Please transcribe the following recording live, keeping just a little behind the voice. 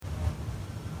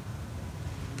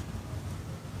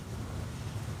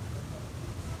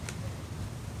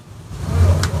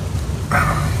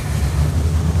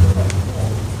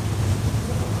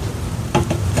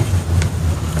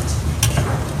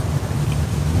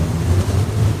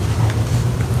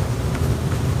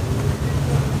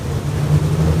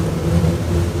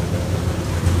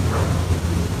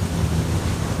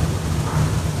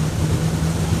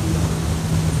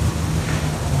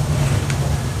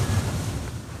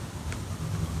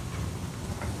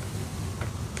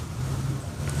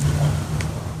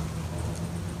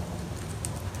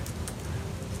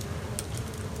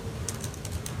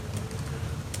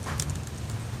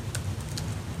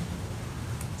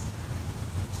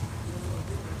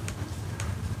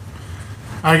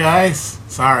Hi guys.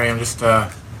 Sorry, I'm just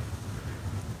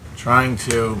trying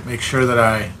to make sure that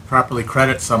I properly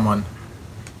credit someone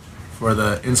for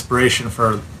the inspiration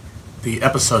for the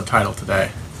episode title today.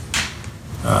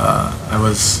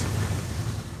 I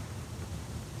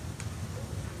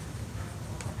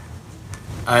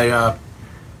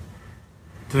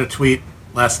did a tweet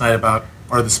last night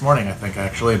or this morning I think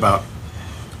actually, about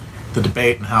the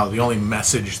debate and how the only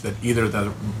message that either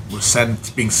that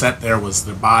was being sent there was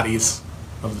the bodies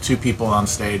of the two people on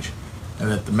stage,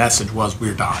 and that the message was,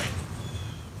 "We're dying."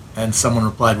 And someone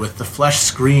replied with, "The flesh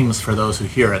screams for those who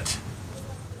hear it."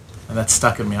 And that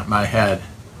stuck in my head.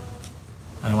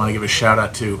 And I want to give a shout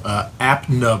out to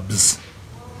AppNubs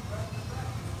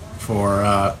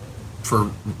for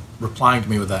replying to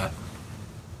me with that,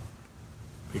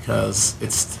 because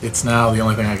it's now the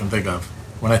only thing I can think of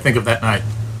when I think of that night,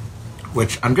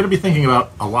 which I'm going to be thinking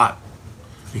about a lot,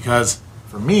 because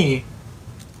for me,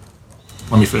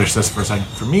 let me finish this for a second.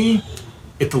 For me,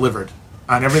 it delivered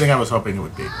on everything I was hoping it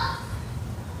would be.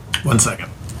 1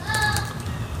 second.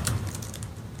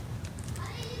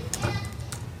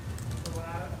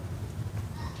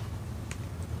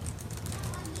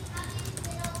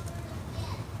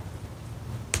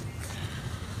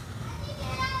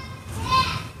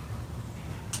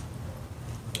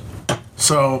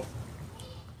 So,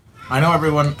 I know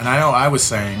everyone, and I know I was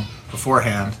saying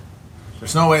beforehand,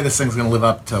 there's no way this thing's going to live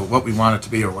up to what we want it to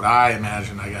be, or what I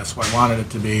imagined, I guess, what I wanted it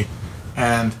to be.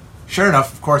 And sure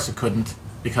enough, of course it couldn't,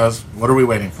 because what are we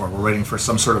waiting for? We're waiting for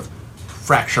some sort of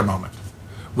fracture moment,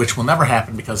 which will never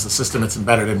happen because the system it's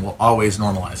embedded in will always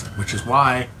normalize it, which is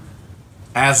why,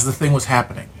 as the thing was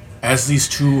happening, as these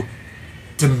two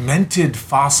demented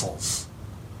fossils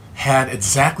had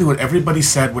exactly what everybody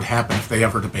said would happen if they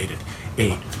ever debated,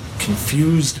 a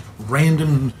confused,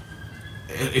 random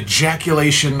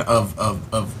ejaculation of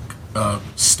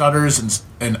stutters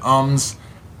and ums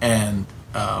and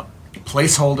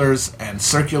placeholders and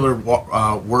circular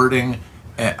wording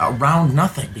around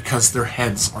nothing, because their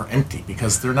heads are empty,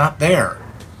 because they're not there.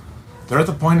 They're at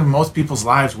the point in most people's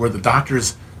lives where the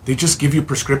doctors, they just give you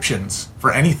prescriptions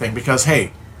for anything because,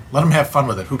 hey, let them have fun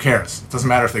with it. Who cares? It doesn't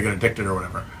matter if they get addicted or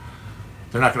whatever.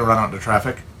 They're not going to run out into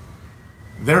traffic.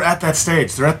 They're at that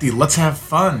stage. They're at the let's have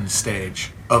fun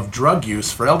stage of drug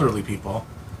use for elderly people,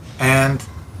 and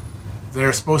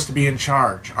they're supposed to be in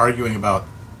charge, arguing about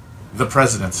the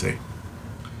presidency.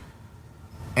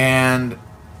 And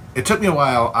it took me a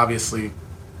while, obviously,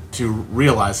 to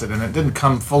realize it, and it didn't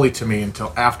come fully to me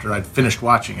until after I'd finished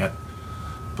watching it.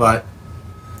 But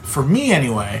for me,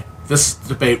 anyway, this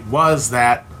debate was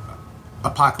that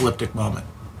apocalyptic moment.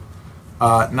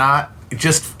 Not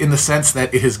just in the sense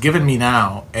that it has given me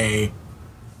now a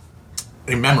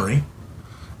memory,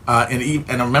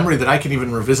 and a memory that I can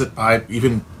even revisit by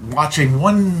even watching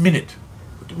 1 minute,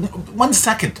 1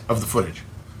 second of the footage,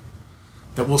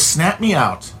 that will snap me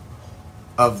out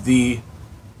of the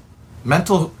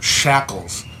mental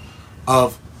shackles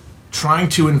of trying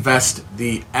to invest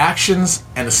the actions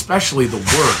and especially the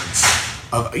words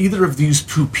of either of these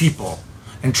two people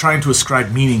and trying to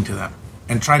ascribe meaning to them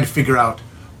and trying to figure out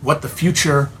what the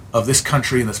future of this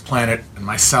country and this planet and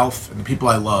myself and the people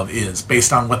I love is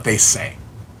based on what they say.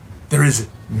 There is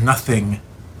nothing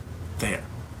there.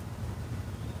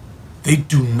 They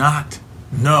do not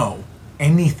know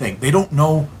anything. They don't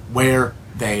know where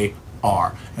they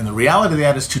are. And the reality of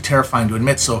that is too terrifying to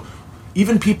admit. So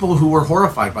even people who were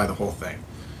horrified by the whole thing,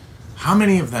 how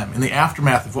many of them, in the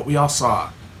aftermath of what we all saw,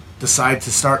 decide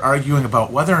to start arguing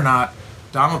about whether or not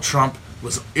Donald Trump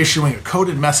was issuing a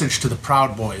coded message to the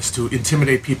Proud Boys to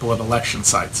intimidate people at election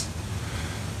sites?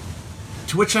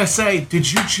 To which I say,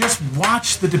 did you just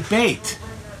watch the debate?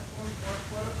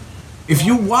 If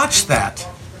you watched that,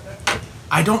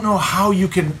 I don't know how you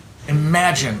can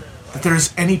imagine that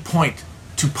there's any point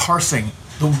to parsing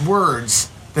the words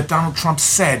that Donald Trump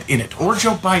said in it, or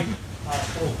Joe Biden.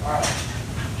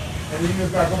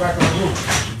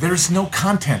 There's no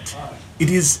content. It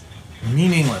is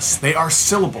meaningless. They are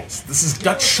syllables. This is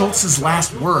Dutch Schultz's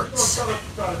last words.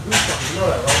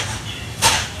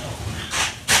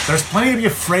 There's plenty to be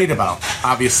afraid about,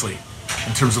 obviously,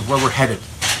 in terms of where we're headed,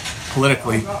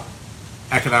 politically,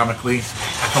 economically,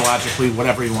 ecologically,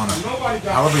 whatever you want to,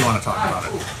 however you want to talk about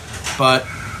it. But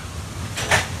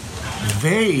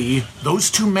those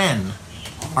two men,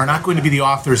 are not going to be the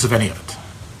authors of any of it.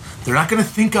 They're not going to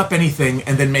think up anything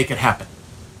and then make it happen.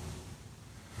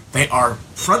 They are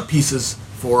front pieces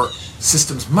for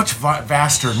systems much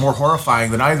vaster and more horrifying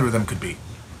than either of them could be.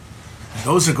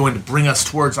 Those are going to bring us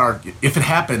towards if it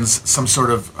happens, some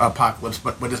sort of apocalypse,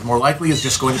 but what is more likely is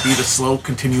just going to be the slow,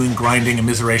 continuing grinding and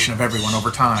immiseration of everyone over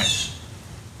time.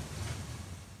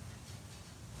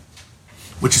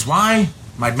 Which is why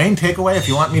my main takeaway, if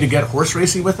you want me to get horse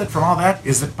racy with it from all that,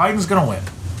 is that Biden's going to win.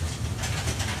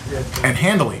 And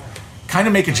handily. Kind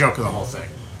of make a joke of the whole thing.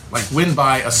 Like, win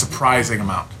by a surprising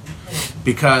amount.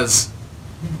 Because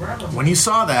when you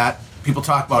saw that, people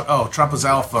talk about, oh, Trump was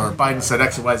alpha, or Biden said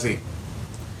X, Y, Z.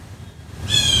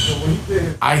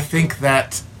 I think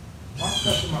that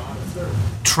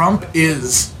Trump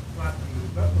is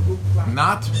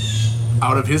not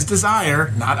out of his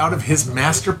desire, not out of his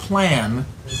master plan,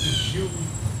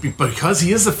 because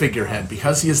he is a figurehead,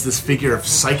 because he is this figure of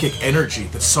psychic energy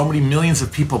that so many millions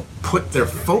of people put their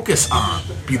focus on,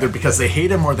 either because they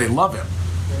hate him or they love him.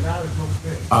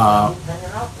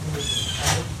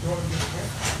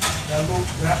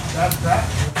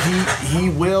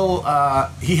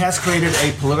 He has created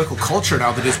a political culture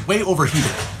now that is way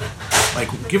overheated.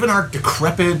 Like, given our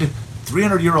decrepit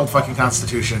 300-year-old fucking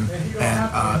constitution and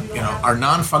our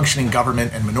non-functioning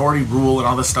government and minority rule and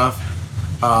all this stuff,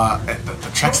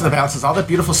 the checks and the balances, all that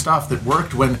beautiful stuff that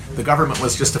worked when the government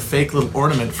was just a fake little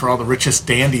ornament for all the richest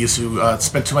dandies who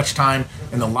spent too much time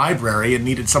in the library and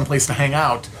needed someplace to hang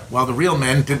out, while the real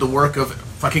men did the work of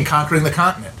fucking conquering the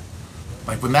continent.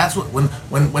 Like, when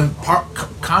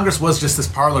Congress was just this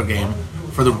parlor game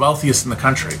for the wealthiest in the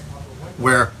country,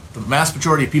 where the mass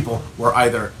majority of people were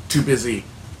either too busy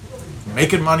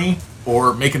making money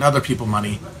or making other people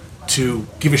money to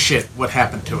give a shit what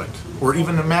happened to it, or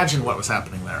even imagine what was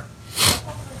happening there.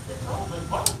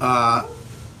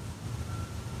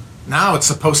 Now it's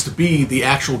supposed to be the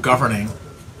actual governing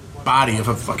body of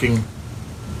a fucking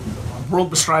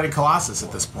world-bestriding colossus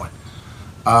at this point.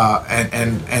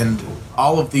 And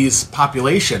all of these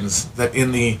populations that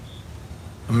in the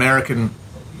American,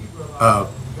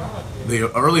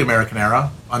 the early American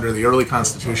era, under the early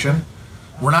Constitution,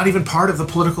 were not even part of the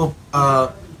political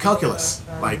calculus,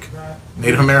 like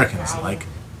Native Americans, like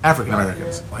African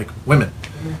Americans, like women,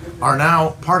 are now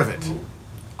part of it.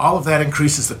 All of that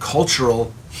increases the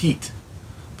cultural heat.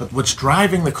 But what's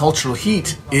driving the cultural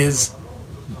heat is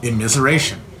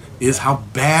immiseration, is how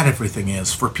bad everything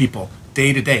is for people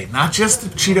day to day. Not just the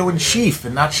Cheeto in chief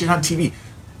and not shit on TV.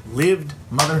 Lived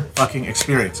motherfucking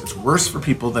experience. It's worse for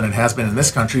people than it has been in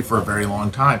this country for a very long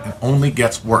time, and only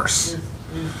gets worse.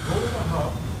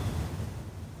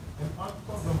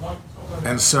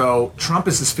 And so Trump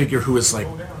is this figure who is like,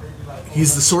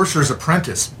 he's the sorcerer's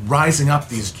apprentice, rising up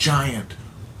these giant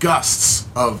gusts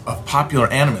of popular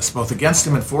animus, both against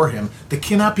him and for him, that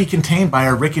cannot be contained by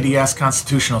our rickety-ass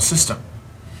constitutional system.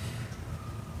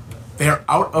 They are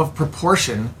out of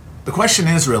proportion. The question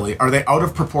is really, are they out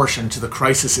of proportion to the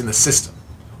crisis in the system?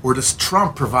 Or does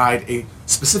Trump provide a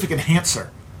specific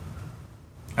enhancer?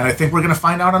 And I think we're going to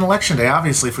find out on Election Day,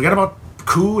 obviously. Forget about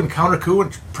coup and counter-coup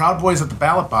and Proud Boys at the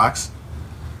ballot box.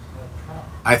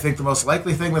 I think the most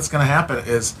likely thing that's going to happen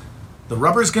is the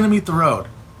rubber's going to meet the road.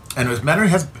 And as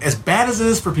bad as it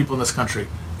is for people in this country,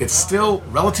 it's still,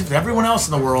 relative to everyone else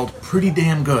in the world, pretty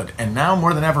damn good. And now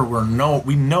more than ever,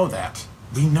 we know that.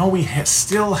 We know we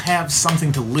still have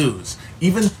something to lose.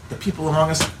 Even the people among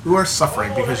us who are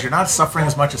suffering, because you're not suffering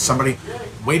as much as somebody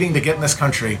waiting to get in this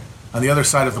country on the other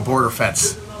side of the border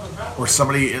fence, or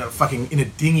somebody fucking in a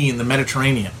dinghy in the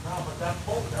Mediterranean.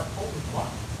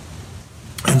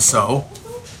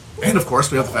 And of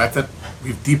course, we have the fact that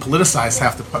we've depoliticized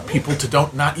half the people to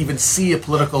not even see a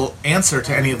political answer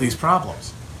to any of these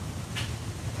problems.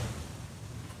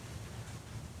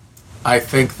 I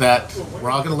think that we're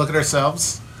all going to look at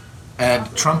ourselves,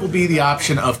 and Trump will be the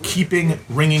option of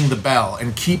ringing the bell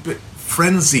and keep it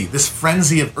this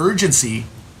frenzy of urgency.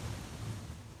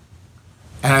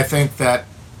 And I think that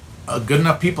good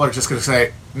enough people are just going to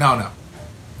say, no,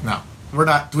 we're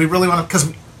not. Do we really want to?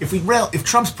 Because if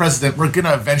Trump's president, we're going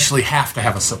to eventually have to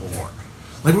have a civil war.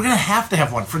 Like, we're going to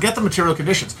have one. Forget the material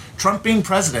conditions. Trump being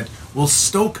president will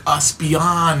stoke us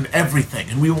beyond everything,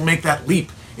 and we will make that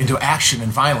leap into action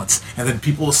and violence, and then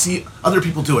people will see other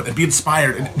people do it and be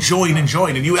inspired and join,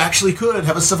 and you actually could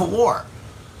have a civil war.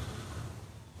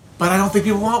 But I don't think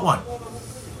people want one.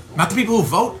 Not the people who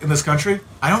vote in this country.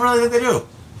 I don't really think they do.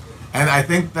 And I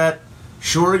think that,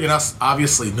 sure,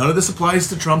 obviously, none of this applies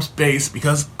to Trump's base,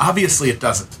 because obviously it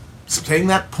doesn't. Saying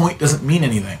that point doesn't mean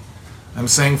anything. I'm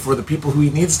saying for the people who he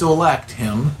needs to elect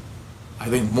him, I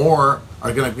think more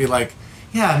are going to be like,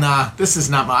 yeah, nah, this is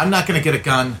not I'm not going to get a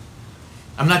gun.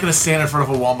 I'm not going to stand in front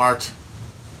of a Walmart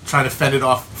trying to fend it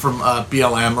off from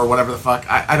BLM or whatever the fuck.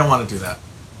 I don't want to do that.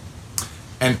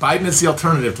 And Biden is the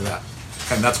alternative to that.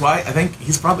 And that's why I think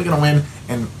he's probably going to win,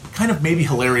 and kind of maybe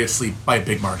hilariously by a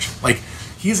big margin. Like,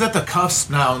 he's at the cusp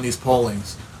now in these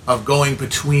pollings of going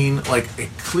between, like, a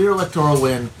clear electoral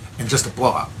win and just a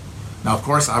blowout. Now, of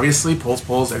course, obviously,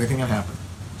 polls, anything can happen.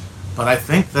 But I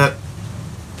think that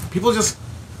people just,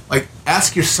 like,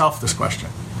 ask yourself this question.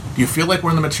 Do you feel like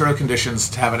we're in the material conditions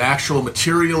to have an actual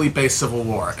materially based civil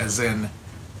war, as in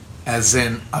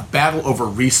a battle over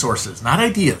resources, not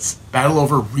ideas, battle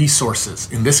over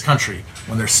resources in this country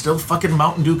when there's still fucking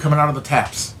Mountain Dew coming out of the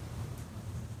taps?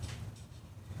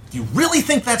 Do you really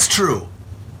think that's true?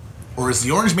 Or is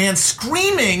the Orange Man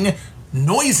screaming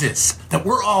noises that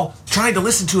we're all trying to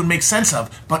listen to and make sense of,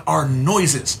 but are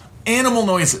noises, animal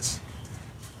noises,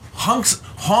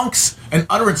 honks and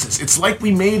utterances? It's like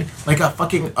we made like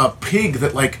a pig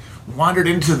that like wandered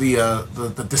into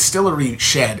the distillery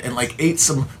shed and like ate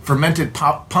some fermented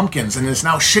pumpkins and is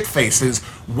now shit-faced and is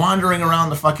wandering around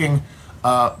the fucking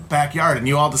backyard, and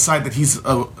you all decide that he's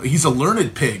a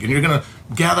learned pig, and you're gonna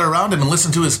gather around him and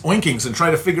listen to his oinkings and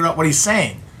try to figure out what he's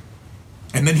saying.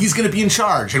 And then he's going to be in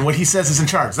charge, and what he says is in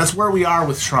charge. That's where we are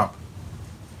with Trump.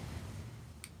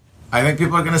 I think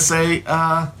people are going to say,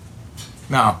 no,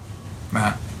 nah.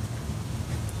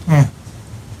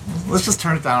 Let's just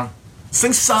turn it down.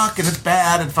 Things suck, and it's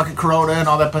bad, and fucking Corona and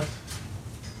all that, but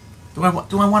do I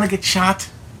want to get shot?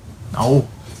 No.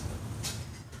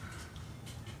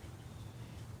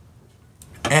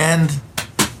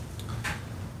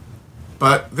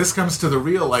 But this comes to the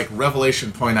real like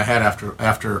revelation point I had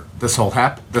after this whole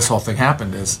thing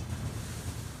happened, is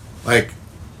like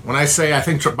when I say I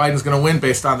think Biden's going to win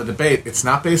based on the debate, it's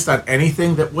not based on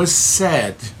anything that was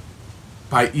said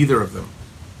by either of them,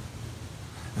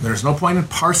 and there's no point in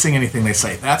parsing anything they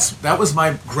say. That was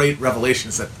my great revelation,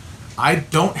 is that I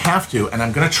don't have to, and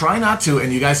I'm going to try not to,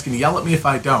 and you guys can yell at me if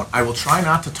I don't. I will try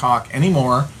not to talk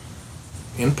anymore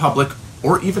in public,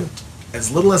 or even as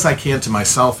little as I can to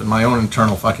myself in my own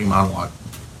internal fucking monologue,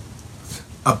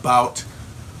 about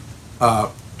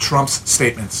Trump's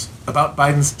statements, about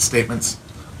Biden's statements,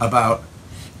 about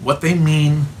what they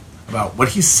mean, about what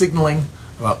he's signaling,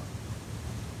 about...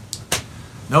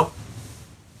 Nope.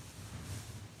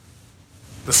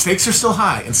 The stakes are still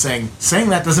high, and saying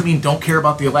that doesn't mean don't care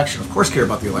about the election. Of course care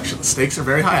about the election. The stakes are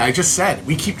very high. I just said,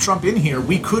 we keep Trump in here,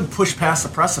 we could push past the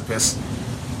precipice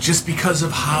just because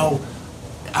of how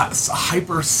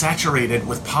hyper saturated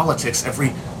with politics every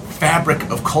fabric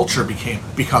of culture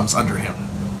becomes under him.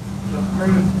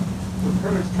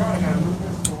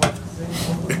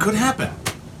 It could happen.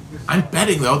 I'm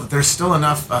betting though that there's still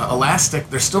enough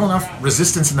there's still enough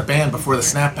resistance in the band before the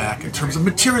snapback in terms of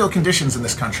material conditions in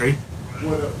this country,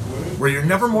 where you're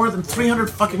never more than 300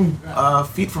 fucking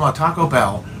feet from a Taco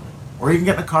Bell, or you can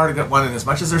get in a car to get one. And as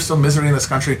much as there's still misery in this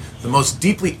country, the most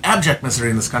deeply abject misery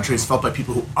in this country is felt by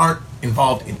people who aren't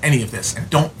involved in any of this, and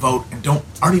don't vote, and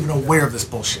aren't even aware of this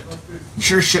bullshit. And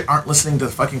sure as shit aren't listening to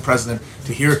the fucking president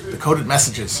to hear the coded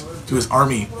messages to his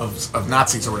army of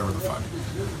Nazis or whatever the fuck.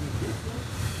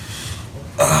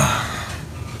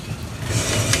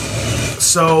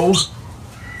 So,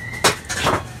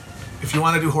 if you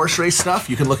want to do horse race stuff,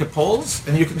 you can look at polls,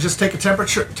 and you can just take a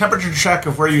temperature check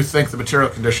of where you think the material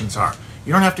conditions are.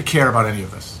 You don't have to care about any of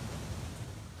this.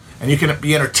 And you can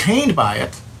be entertained by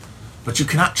it, but you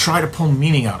cannot try to pull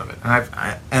meaning out of it.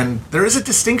 And there is a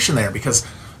distinction there, because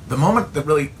the moment that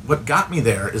really, what got me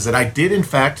there is that I did in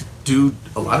fact do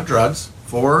a lot of drugs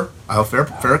I'll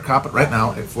fair cop it right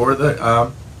now, for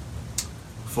the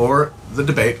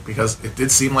debate, because it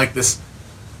did seem like this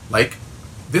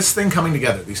thing coming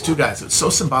together, these two guys, it's so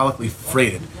symbolically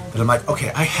freighted that I'm like,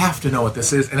 okay, I have to know what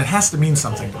this is, and it has to mean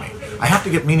something to me. I have to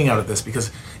get meaning out of this,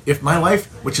 because if my life,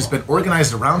 which has been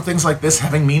organized around things like this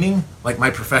having meaning, like my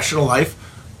professional life,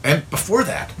 and before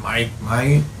that, my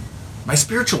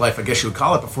spiritual life, I guess you would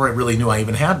call it, before I really knew I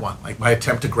even had one, like my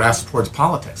attempt to grasp towards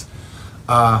politics.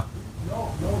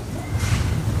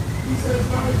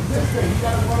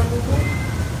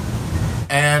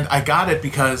 And I got it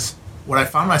because what I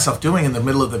found myself doing in the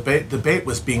middle of the debate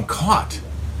was being caught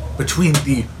between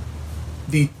the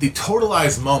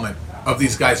totalized moment of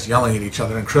these guys yelling at each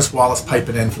other and Chris Wallace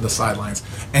piping in from the sidelines,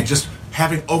 and just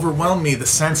having overwhelmed me the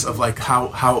sense of like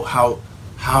how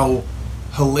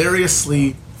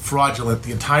hilariously fraudulent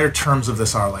the entire terms of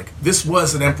this are. Like, this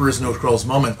was an Emperor's No Scrolls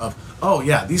moment of, oh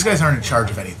yeah, these guys aren't in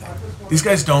charge of anything. These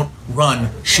guys don't run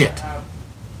shit.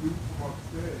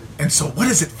 And so what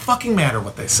does it fucking matter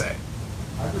what they say?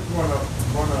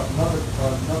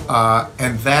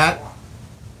 And that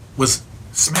was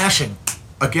smashing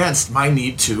against my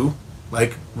need to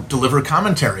like deliver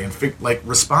commentary and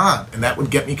respond, and that would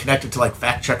get me connected to like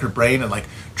fact checker brain and like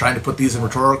trying to put these in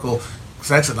rhetorical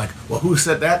sense and like, well, who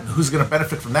said that and who's going to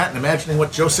benefit from that, and imagining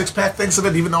what Joe Sixpack thinks of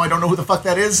it, even though I don't know who the fuck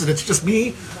that is and it's just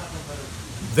me.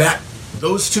 That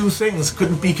those two things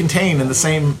couldn't be contained in the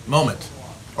same moment,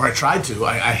 or I tried to.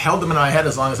 I held them in my head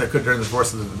as long as I could during the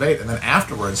course of the debate, and then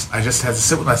afterwards, I just had to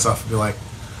sit with myself and be like,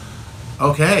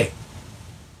 okay,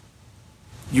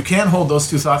 you can hold those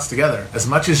two thoughts together as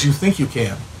much as you think you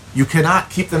can. You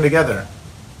cannot keep them together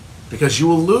because you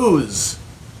will lose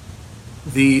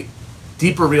the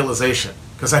deeper realization.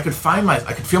 Because I could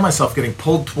feel myself getting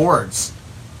pulled towards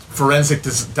forensic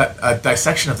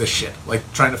dissection of this shit, like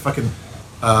trying to fucking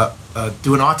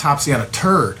do an autopsy on a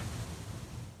turd.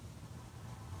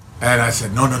 And I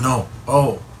said, no.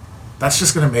 Oh, that's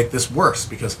just going to make this worse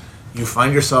because you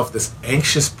find yourself this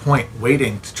anxious point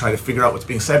waiting to try to figure out what's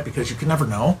being said because you can never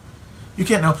know. You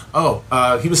can't know,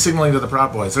 he was signaling to the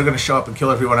Proud Boys. They're going to show up and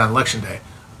kill everyone on Election Day.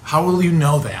 How will you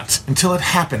know that until it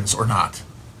happens or not?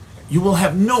 You will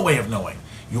have no way of knowing.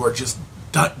 You are just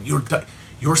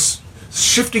you're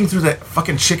shifting through that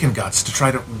fucking chicken guts to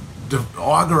try to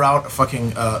augur out a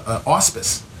fucking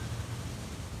auspice.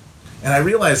 And I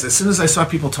realized as soon as I saw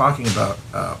people talking about,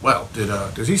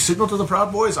 did he signal to the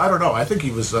Proud Boys? I don't know. I think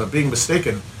he was being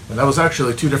mistaken. And that was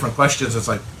actually two different questions. It's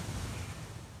like,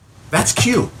 that's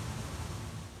Q.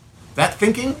 That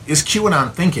thinking is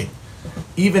QAnon thinking.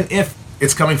 Even if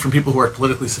it's coming from people who are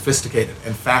politically sophisticated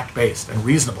and fact-based and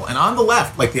reasonable. And on the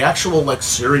left, like the actual, like,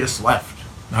 serious left,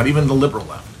 not even the liberal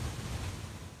left.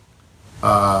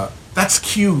 That's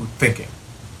Q thinking.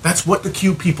 That's what the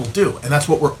Q people do, and that's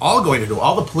what we're all going to do.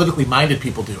 All the politically minded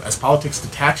people do. As politics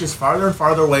detaches farther and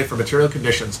farther away from material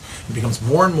conditions and becomes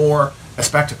more and more a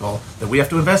spectacle that we have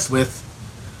to invest with,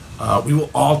 we will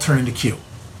all turn into Q.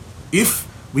 If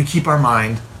we keep our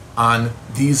mind on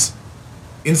these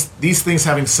things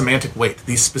having semantic weight,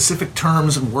 these specific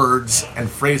terms and words and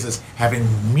phrases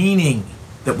having meaning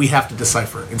that we have to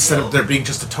decipher, instead of there being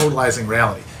just a totalizing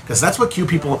reality. Because that's what Q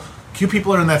people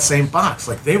are in that same box.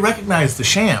 Like, they recognize the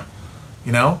sham,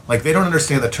 you know? Like, they don't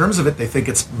understand the terms of it. They think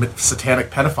it's satanic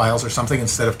pedophiles or something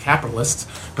instead of capitalists.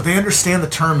 But they understand the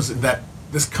terms that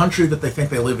this country that they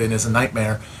think they live in is a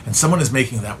nightmare, and someone is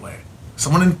making it that way.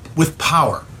 Someone with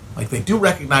power. Like, they do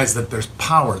recognize that there's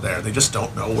power there. They just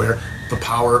don't know where the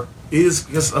power is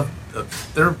because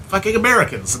they're fucking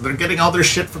Americans, and they're getting all their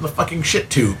shit from the fucking shit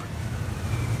tube.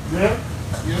 Yeah.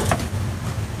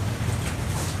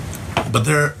 But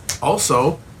they're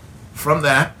also, from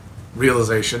that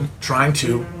realization, trying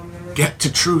to get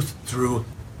to truth through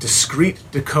discrete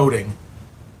decoding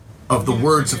of the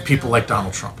words of people like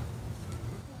Donald Trump.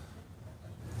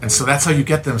 And so that's how you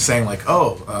get them saying, like,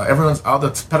 all the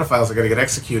pedophiles are going to get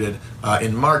executed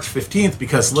in March 15th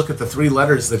because look at the three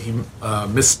letters that he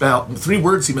misspelled, 3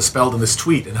 words he misspelled in this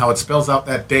tweet and how it spells out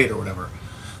that date or whatever.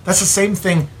 That's the same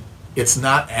thing. It's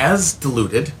not as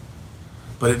diluted,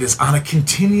 but it is on a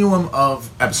continuum of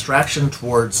abstraction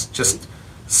towards just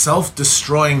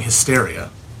self-destroying hysteria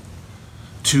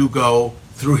to go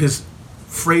through his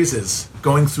phrases,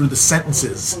 going through the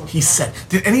sentences he said.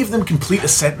 Did any of them complete a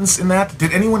sentence in that?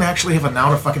 Did anyone actually have a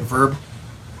noun, a fucking verb,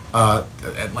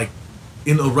 like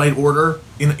in the right order,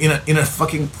 in a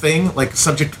fucking thing, like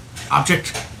subject,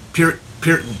 object, period,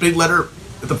 big letter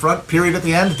at the front, period at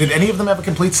the end? Did any of them have a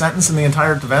complete sentence in the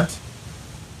entire event?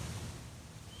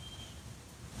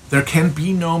 There can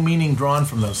be no meaning drawn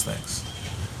from those things.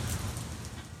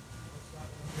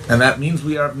 And that means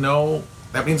we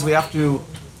have to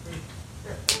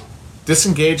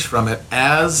disengage from it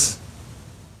as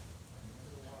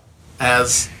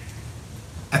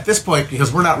at this point,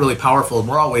 because we're not really powerful and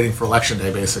we're all waiting for Election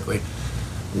Day, basically.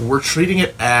 We're treating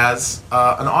it as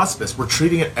an auspice. We're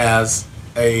treating it as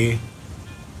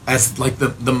like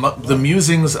the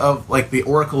musings of like the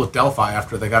Oracle of Delphi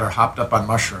after they got her hopped up on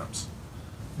mushrooms.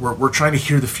 We're trying to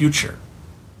hear the future,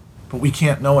 but we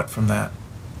can't know it from that.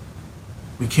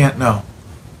 We can't know.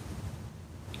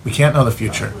 We can't know the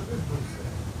future.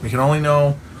 We can only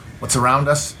know what's around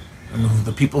us and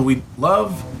the people we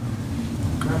love,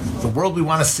 the world we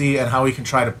want to see, and how we can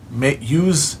try to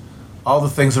use all the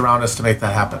things around us to make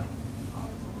that happen.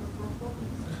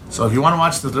 So if you want to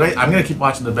watch the debate, I'm going to keep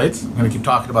watching the debates. I'm going to keep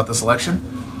talking about this election.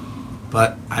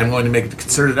 But I'm going to make a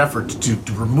concerted effort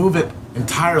to remove it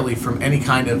entirely from any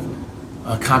kind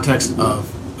of context of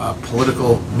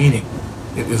political meaning.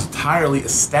 It is entirely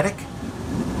aesthetic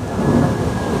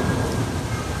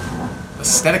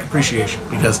appreciation,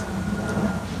 because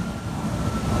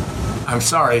I'm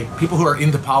sorry, people who are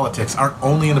into politics aren't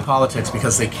only into politics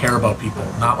because they care about people,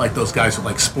 not like those guys who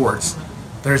like sports.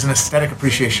 There's an aesthetic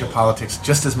appreciation of politics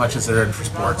just as much as they're in for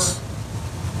sports.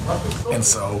 And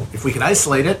so if we can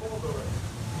isolate it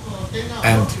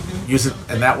and use it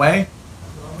in that way,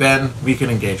 then we can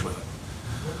engage with it.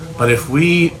 But if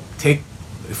we take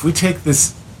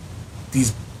these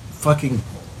fucking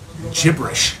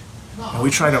gibberish and we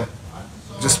try to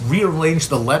just rearrange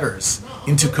the letters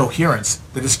into coherence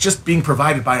that is just being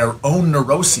provided by our own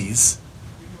neuroses,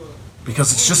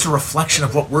 because it's just a reflection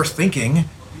of what we're thinking.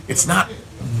 It's not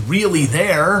really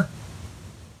there.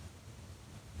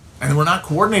 And we're not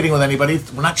coordinating with anybody.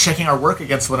 We're not checking our work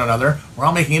against one another. We're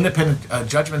all making independent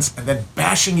judgments and then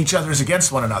bashing each other's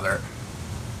against one another.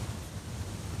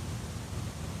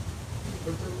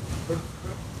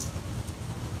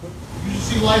 You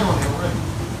see light on it already.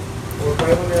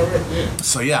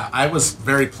 So yeah, I was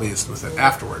very pleased with it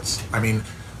afterwards. I mean,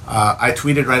 I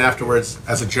tweeted right afterwards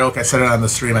as a joke. I said it on the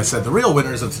stream. I said the real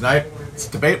winners of tonight's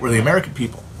debate were the American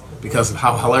people, because of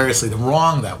how hilariously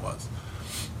wrong that was.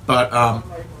 But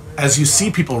as you see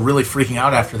people really freaking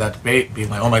out after that debate, being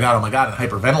like, oh my God, and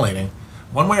hyperventilating,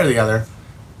 one way or the other,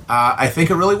 I think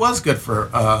it really was good for,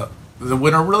 the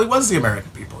winner really was the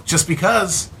American people. Just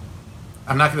because,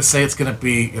 I'm not going to say it's going to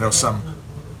be,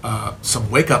 some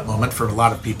wake-up moment for a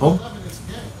lot of people,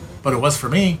 but it was for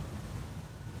me,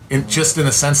 in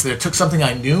the sense that it took something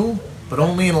I knew, but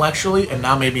only intellectually, and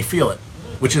now made me feel it,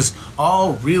 which is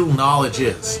all real knowledge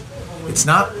is. It's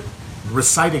not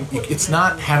reciting, it's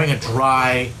not having a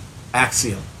dry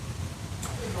axiom.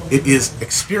 It is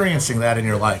experiencing that in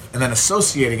your life and then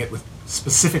associating it with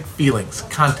specific feelings,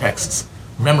 contexts,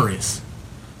 memories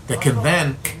that can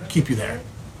then keep you there.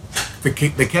 They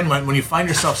can, when you find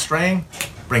yourself straying,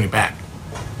 bring it back.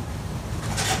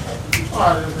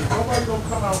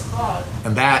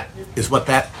 And that is what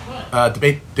that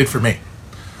debate did for me.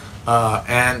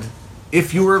 And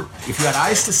if you had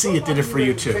eyes to see, it did it for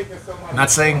you too. I'm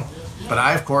not saying, but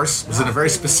I, of course, was in a very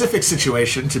specific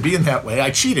situation to be in that way.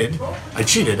 I cheated. I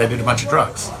did a bunch of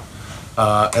drugs.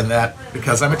 And that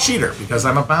because I'm a cheater, because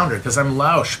I'm a bounder, because I'm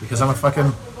louche, because I'm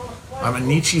a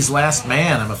Nietzsche's last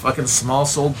man. I'm a fucking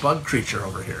small-souled bug creature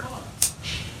over here.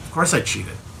 Of course I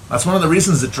cheated. That's one of the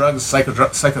reasons that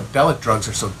psychedelic drugs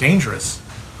are so dangerous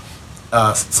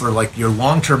for like your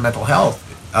long-term mental health,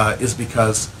 is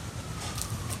because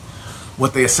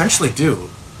what they essentially do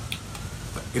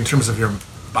in terms of your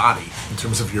body, in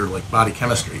terms of your like body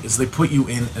chemistry, is they put you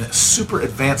in a super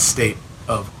advanced state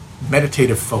of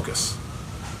meditative focus,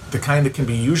 the kind that can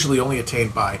be usually only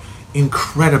attained by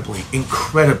incredibly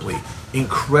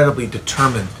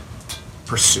determined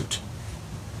pursuit.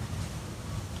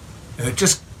 And it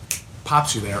just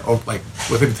pops you there, or like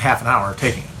within half an hour of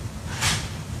taking it.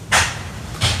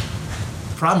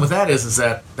 The problem with that is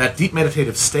that deep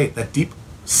meditative state, that deep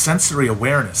sensory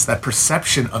awareness, that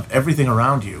perception of everything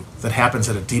around you that happens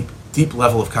at a deep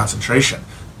level of concentration,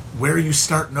 where you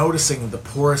start noticing the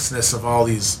porousness of all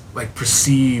these like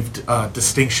perceived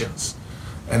distinctions,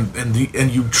 and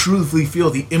you truly feel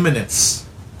the immanence,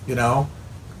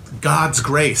 God's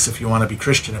grace, if you want to be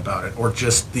Christian about it, or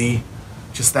just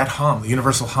that hum, the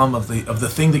universal hum of the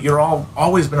thing that you're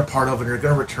always been a part of and you're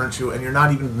going to return to, and you're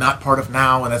not even not part of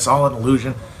now, and it's all an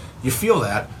illusion. You feel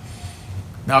that.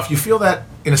 Now, if you feel that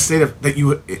in a state of that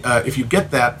if you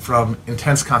get that from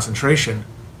intense concentration,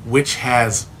 which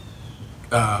has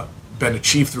been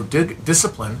achieved through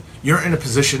discipline, you're in a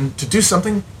position to do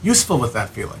something useful with that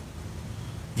feeling.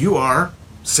 You are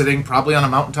sitting probably on a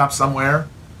mountaintop somewhere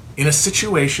in a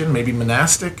situation, maybe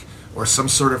monastic or some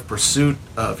sort of pursuit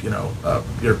of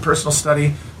your personal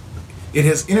study. It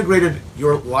has integrated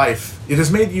your life. It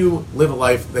has made you live a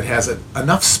life that has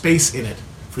enough space in it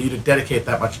for you to dedicate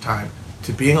that much time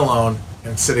to being alone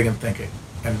and sitting and thinking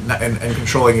and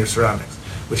controlling your surroundings.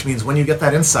 Which means when you get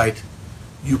that insight,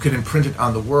 you can imprint it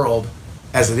on the world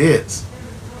as it is.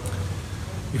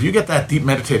 If you get that deep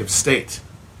meditative state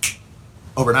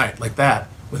overnight like that,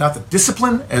 without the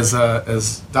discipline, as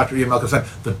Dr. Ian Malcolm said,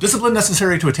 the discipline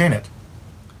necessary to attain it,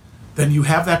 then you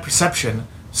have that perception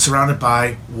surrounded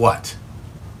by what?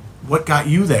 What got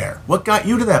you there? What got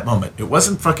you to that moment? It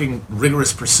wasn't fucking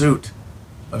rigorous pursuit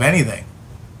of anything.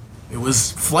 It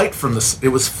was flight from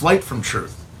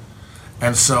truth.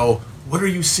 And so, what are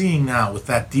you seeing now with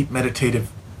that deep meditative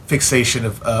fixation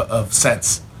of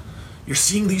sense? You're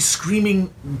seeing these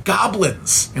screaming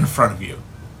goblins in front of you.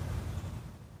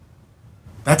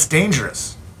 That's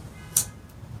dangerous.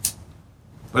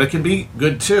 But it can be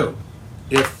good too,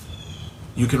 if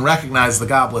you can recognize the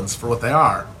goblins for what they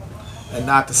are, and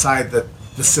not decide that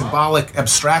the symbolic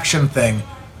abstraction thing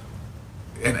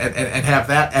and have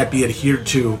that be adhered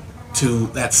to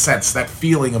that sense, that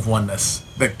feeling of oneness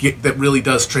that really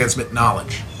does transmit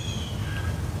knowledge.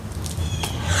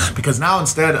 Because now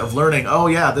instead of learning, oh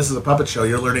yeah, this is a puppet show,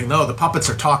 you're learning, no, the puppets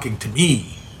are talking to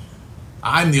me.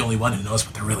 I'm the only one who knows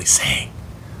what they're really saying.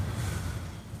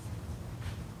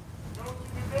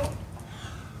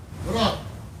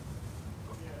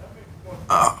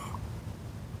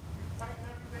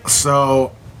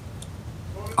 So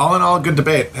all in all, good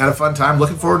debate. Had a fun time.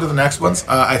 Looking forward to the next ones.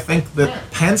 I think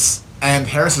that Pence and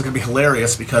Harris is going to be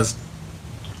hilarious because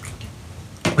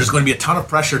there's going to be a ton of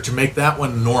pressure to make that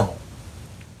one normal.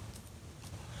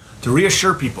 To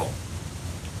reassure people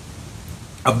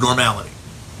of normality.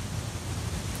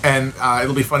 And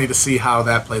it'll be funny to see how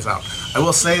that plays out. I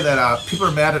will say that people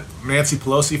are mad at Nancy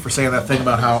Pelosi for saying that thing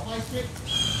about how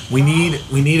we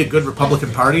need a good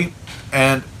Republican Party.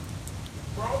 And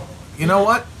you know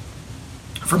what?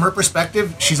 From her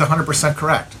perspective, she's 100%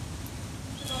 correct.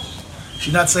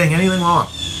 She's not saying anything wrong.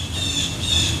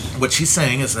 What she's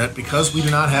saying is that because we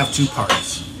do not have two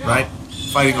parties, right,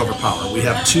 fighting over power, we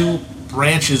have two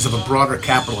branches of a broader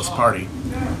capitalist party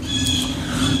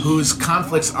whose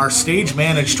conflicts are stage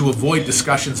managed to avoid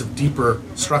discussions of deeper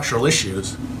structural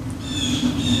issues.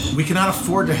 We cannot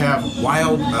afford to have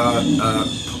wild,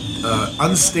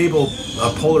 unstable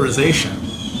polarization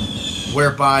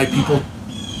whereby people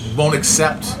won't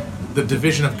accept the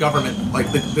division of government, like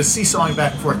the seesawing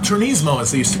back and forth, turnismo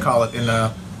as they used to call it in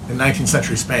 19th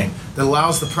century Spain, that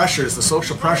allows the pressures, the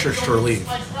social pressures to relieve.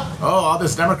 Oh, all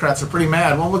these Democrats are pretty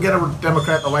mad. Well, we'll get a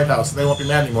Democrat in the White House and they won't be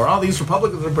mad anymore. All these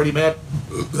Republicans are pretty mad.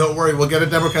 Don't worry, we'll get a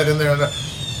Democrat in there.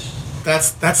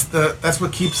 That's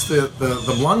what keeps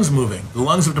the lungs moving, the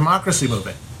lungs of democracy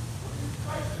moving.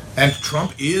 And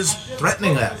Trump is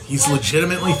threatening that. He's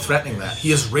legitimately threatening that.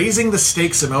 He is raising the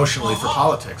stakes emotionally for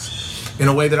politics in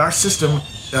a way that our system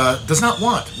does not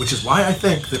want, which is why I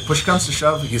think that push comes to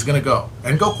shove, he's going to go.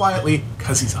 And go quietly,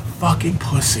 because he's a fucking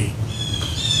pussy.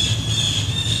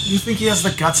 You think he has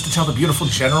the guts to tell the beautiful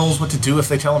generals what to do if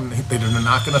they tell him they're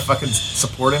not going to fucking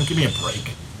support him? Give me a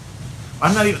break.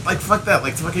 I'm not even, like, fuck that.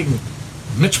 Like, fucking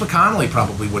Mitch McConnell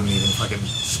probably wouldn't even fucking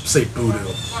say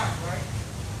boo-doo.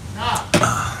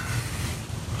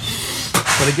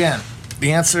 But again,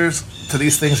 the answers to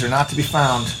these things are not to be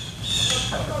found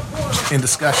in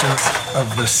discussions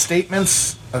of the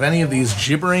statements of any of these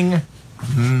gibbering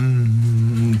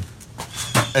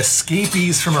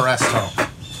escapees from arrest home.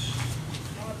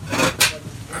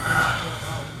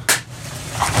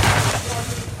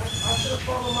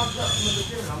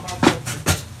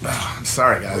 I'm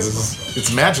sorry, guys.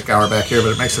 It's magic hour back here,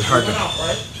 but it makes it hard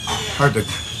to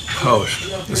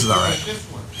post. This is all right.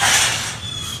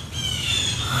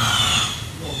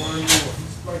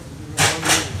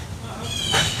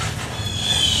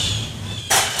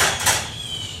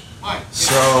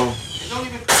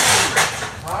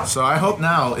 So I hope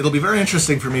now, it'll be very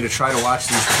interesting for me to try to watch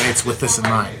these debates with this in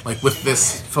mind, like with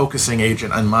this focusing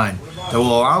agent in mind, that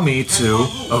will allow me to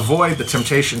avoid the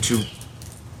temptation to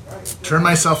turn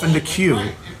myself into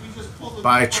Q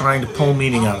by trying to pull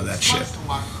meaning out of that shit.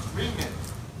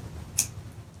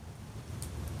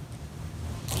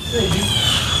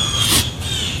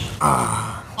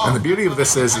 And the beauty of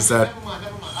this is that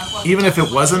even if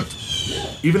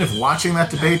watching that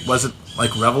debate wasn't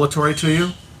like revelatory to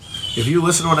you, if you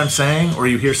listen to what I'm saying or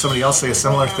you hear somebody else say a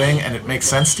similar thing and it makes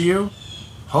sense to you,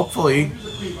 hopefully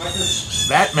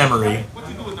that memory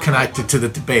connected to the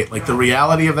debate, like the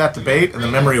reality of that debate and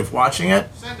the memory of watching it,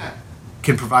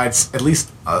 can provide at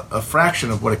least a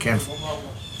fraction of what it can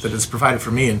that is provided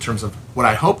for me in terms of what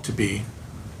I hope to be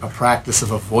a practice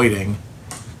of avoiding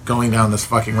going down this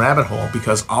fucking rabbit hole,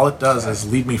 because all it does is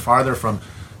lead me farther from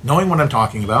knowing what I'm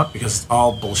talking about, because it's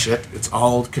all bullshit. It's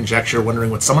all conjecture, wondering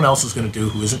what someone else is going to do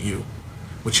who isn't you,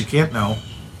 which you can't know.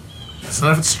 It's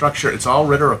none of its structure. It's all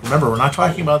rhetoric. Remember, we're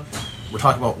talking about, what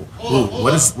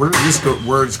are these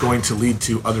words going to lead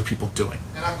to other people doing?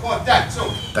 And I caught that too.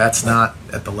 That's not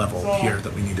at the level here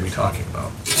that we need to be talking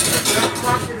about.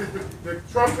 The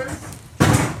trumpets.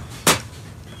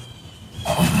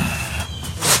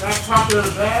 That pocket of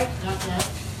the bag.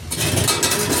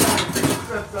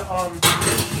 Set the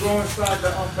go inside the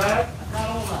bag.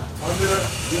 Under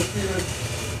you'll see this.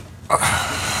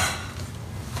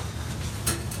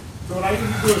 So what I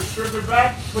usually do is strip it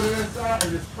back, put it inside,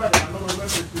 and just cut it. I know the limit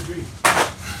should be.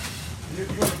 And if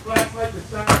you want a flashlight to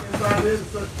shine inside there, it's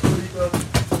such a pretty good.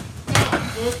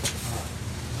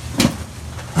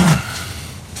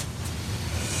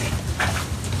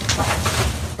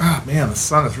 Oh man, the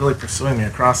sun is really pursuing me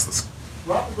across this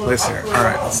place here.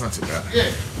 Alright, that's not too bad.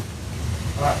 Yeah.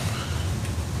 Alright.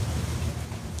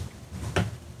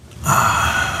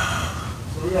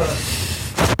 So we gotta.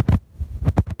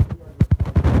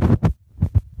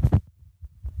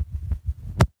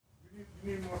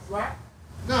 You need more slack?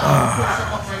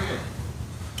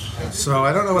 So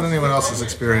I don't know what anyone else's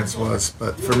experience was,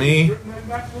 but for me,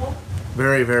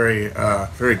 very, very,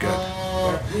 very good.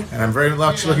 And I'm very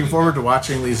much looking forward to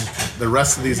watching the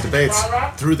rest of these debates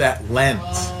through that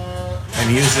lens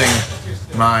and using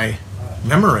my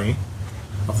memory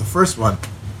of the first one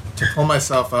to pull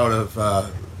myself out of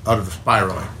the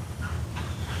spiraling.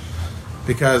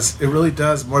 Because it really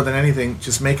does, more than anything,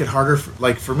 just make it harder.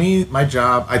 For me, my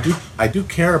job, I do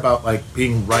care about like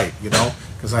being right, you know,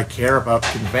 because I care about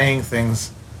conveying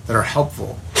things that are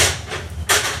helpful,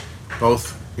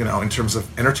 both, you know, in terms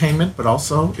of entertainment, but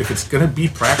also if it's going to be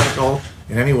practical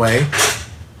in any way,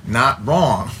 not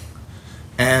wrong.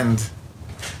 And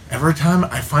every time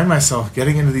I find myself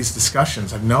getting into these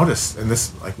discussions, I've noticed, and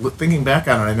this, like thinking back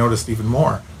on it, I noticed even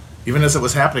more. Even as it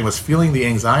was happening, was feeling the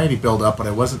anxiety build up, but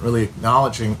I wasn't really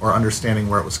acknowledging or understanding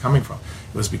where it was coming from.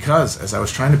 It was because as I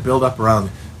was trying to build up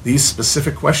around these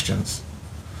specific questions,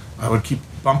 I would keep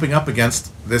bumping up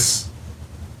against this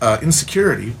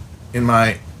insecurity in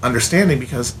my understanding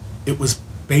because it was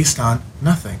based on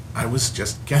nothing. I was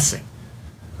just guessing.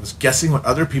 I was guessing what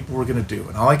other people were going to do,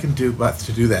 and all I can do but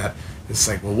to do that is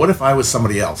say, well, what if I was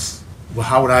somebody else? Well,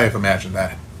 how would I have imagined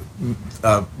that?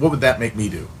 What would that make me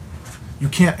do? You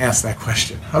can't ask that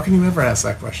question. How can you ever ask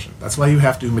that question? That's why you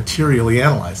have to materially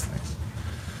analyze things.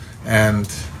 And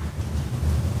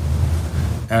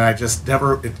I just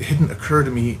never, it didn't occur to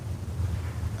me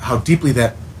how deeply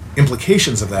that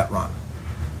implications of that run.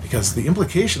 Because the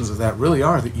implications of that really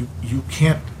are that you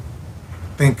can't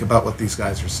think about what these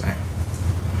guys are saying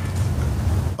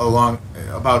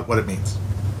about what it means,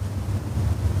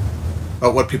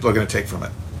 about what people are going to take from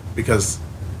it, because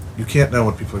you can't know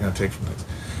what people are going to take from things.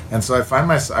 And so I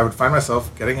would find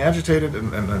myself getting agitated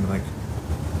and like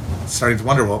starting to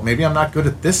wonder, well, maybe I'm not good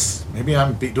at this. Maybe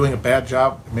I'm doing a bad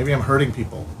job. Maybe I'm hurting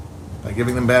people by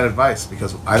giving them bad advice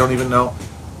because I don't even know.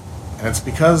 And it's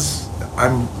because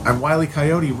I'm Wile E.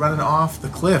 Coyote running off the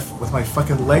cliff with my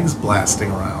fucking legs blasting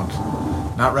around,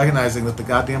 not recognizing that the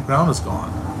goddamn ground is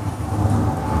gone.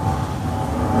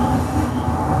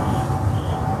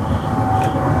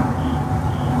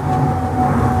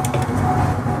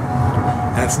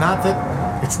 And it's not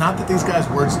that these guys'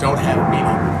 words don't have meaning.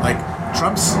 Like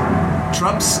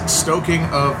Trump's stoking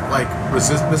of like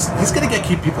resistance, he's going to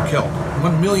keep people killed.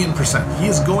 1,000,000%. He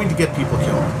is going to get people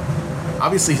killed.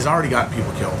 Obviously, he's already gotten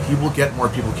people killed. He will get more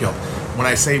people killed. When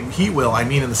I say he will, I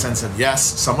mean in the sense of, yes,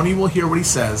 somebody will hear what he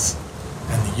says,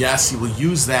 and yes, he will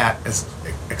use that as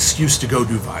an excuse to go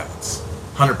do violence.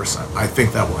 100%. I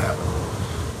think that will happen.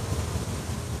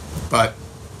 But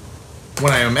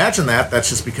when I imagine that, that's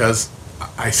just because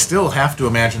I still have to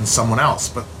imagine someone else.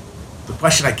 But the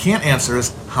question I can't answer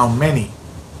is how many?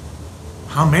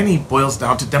 How many boils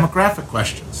down to demographic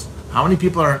questions. How many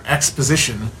people are in X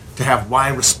position to have Y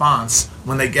response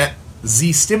when they get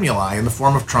Z stimuli in the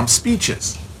form of Trump's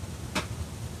speeches?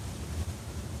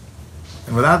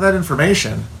 And without that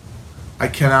information, I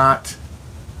cannot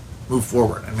move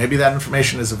forward. And maybe that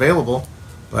information is available,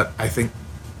 but I think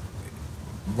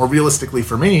more realistically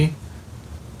for me,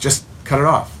 just cut it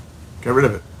off. Get rid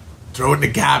of it. Throw it in the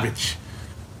garbage.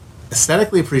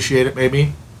 Aesthetically appreciate it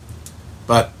maybe,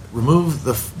 but remove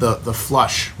the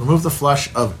flush. Remove the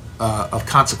flush of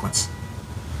consequence.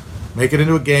 Make it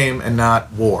into a game and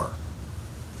not war.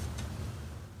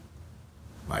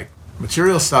 Like,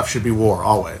 material stuff should be war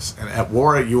always, and at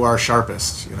war you are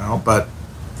sharpest, you know. But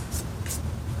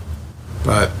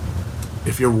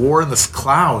if you're war in the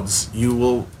clouds,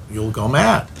 you'll go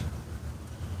mad.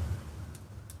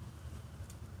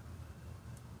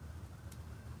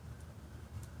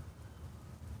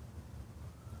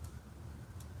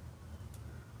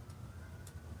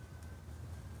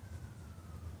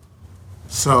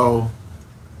 So,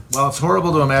 while it's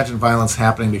horrible to imagine violence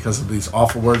happening because of these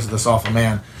awful words of this awful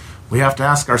man, we have to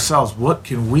ask ourselves, what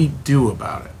can we do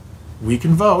about it? We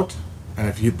can vote, and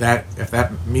if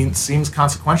that seems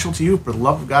consequential to you, for the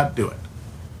love of God, do it.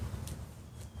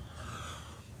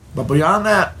 But beyond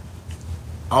that,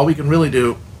 all we can really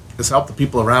do is help the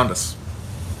people around us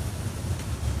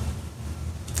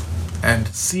and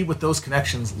see what those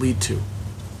connections lead to,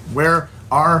 where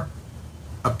our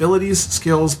abilities,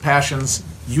 skills, passions,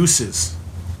 uses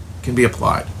can be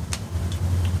applied.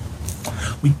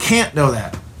 We can't know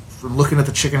that from looking at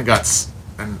the chicken guts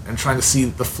and trying to see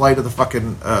the flight of the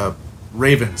fucking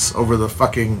ravens over the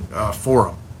fucking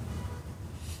forum.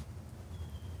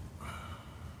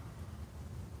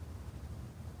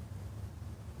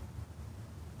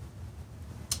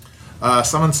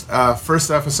 Someone's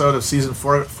first episode of season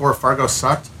 4 Fargo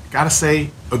sucked. Gotta say,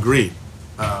 agreed.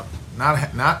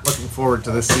 Not looking forward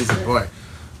to this season, boy.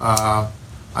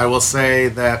 I will say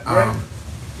that,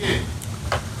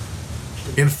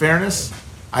 in fairness,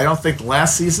 I don't think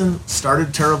last season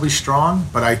started terribly strong,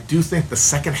 but I do think the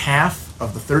second half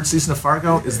of the third season of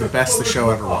Fargo is the best the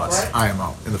show ever was.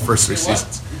 IMO, in the first 3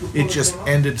 seasons. It just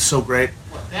ended so great.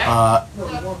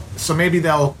 So maybe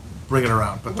they'll bring it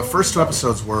around. But the first 2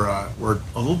 episodes were a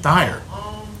little dire.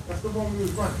 That's the one we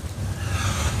was running.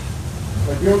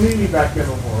 Like, you don't need me back there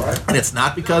no more, right? And it's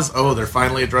not because, they're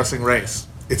finally addressing race.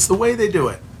 It's the way they do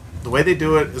it. The way they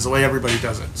do it is the way everybody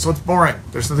does it. So it's boring.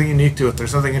 There's nothing unique to it.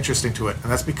 There's nothing interesting to it.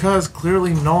 And that's because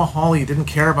clearly Noah Hawley didn't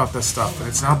care about this stuff. And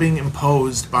it's now being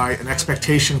imposed by an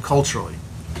expectation culturally.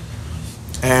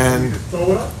 And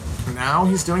now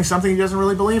he's doing something he doesn't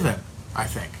really believe in, I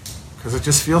think. Because it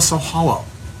just feels so hollow.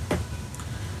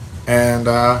 And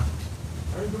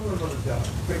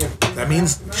that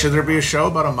means, should there be a show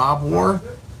about a mob war,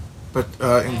 but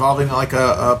involving like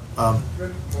a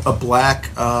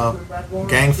black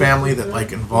gang family that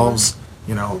like involves,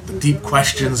 you know, the deep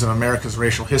questions of America's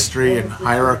racial history and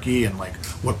hierarchy and like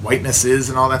what whiteness is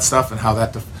and all that stuff and how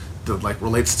that like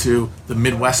relates to the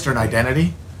Midwestern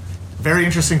identity? Very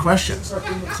interesting questions.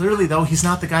 Clearly, though, he's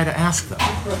not the guy to ask them.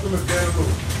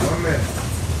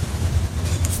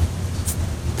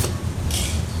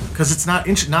 Because it's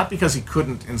not because he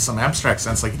couldn't in some abstract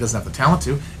sense, like he doesn't have the talent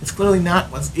to. It's clearly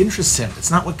not what interests him.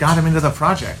 It's not what got him into the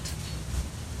project.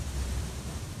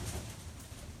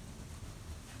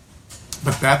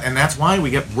 But that's why we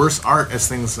get worse art as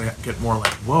things get more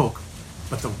like woke.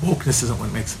 But the wokeness isn't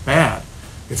what makes it bad.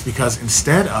 It's because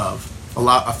instead of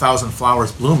 1,000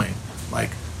 flowers blooming,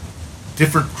 like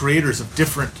different creators of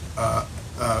different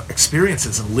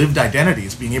experiences and lived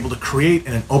identities being able to create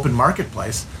in an open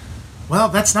marketplace, well,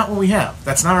 that's not what we have.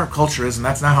 That's not our culture is, and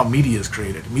that's not how media is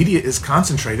created. Media is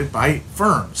concentrated by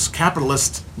firms,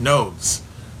 capitalist nodes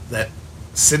that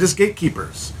sit as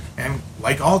gatekeepers. And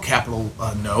like all capital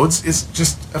nodes, is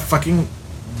just a fucking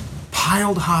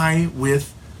piled high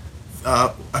with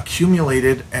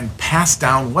accumulated and passed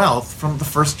down wealth from the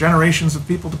first generations of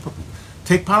people to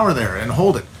take power there and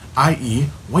hold it, i.e.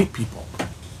 white people.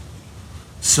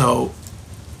 So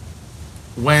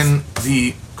when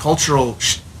the cultural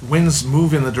winds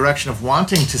move in the direction of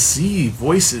wanting to see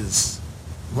voices,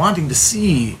 wanting to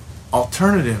see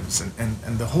alternatives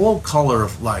and the whole color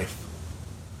of life,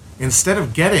 instead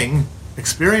of getting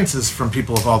experiences from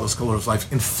people of all those colors of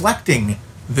life, inflecting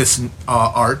this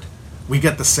art, we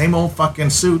get the same old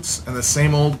fucking suits and the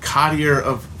same old cotier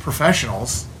of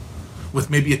professionals with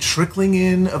maybe a trickling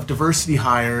in of diversity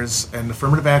hires and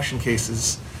affirmative action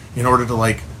cases in order to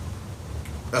like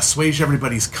assuage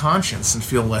everybody's conscience and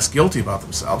feel less guilty about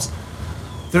themselves.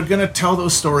 They're going to tell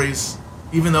those stories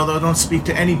even though they don't speak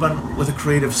to anyone with a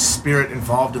creative spirit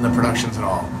involved in the productions at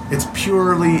all. It's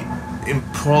purely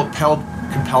compelled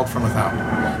from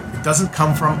without. It doesn't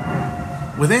come from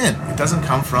within. It doesn't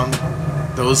come from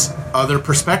those other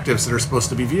perspectives that are supposed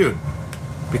to be viewed.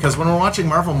 Because when we're watching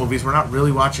Marvel movies, we're not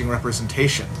really watching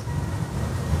representation.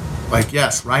 Like,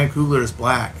 yes, Ryan Coogler is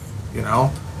black, you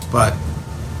know, but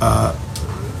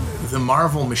the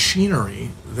Marvel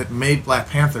machinery that made Black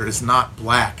Panther is not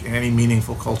black in any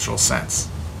meaningful cultural sense.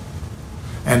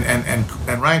 And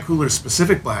Ryan Coogler's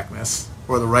specific blackness,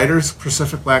 or the writer's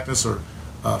specific blackness, or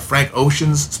Frank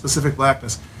Ocean's specific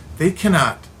blackness, they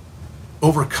cannot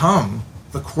overcome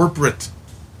the corporate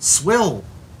swill.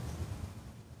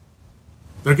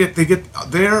 They get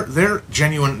their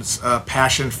genuine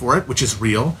passion for it, which is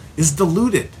real, is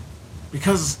diluted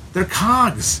because they're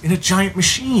cogs in a giant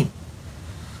machine.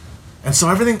 And so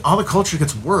all the culture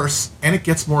gets worse, and it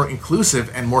gets more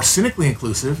inclusive and more cynically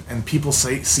inclusive, and people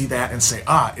see that and say,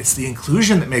 it's the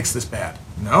inclusion that makes this bad.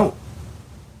 No.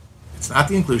 It's not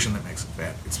the inclusion that makes it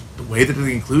bad. It's the way that the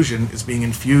inclusion is being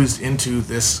infused into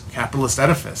this capitalist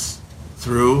edifice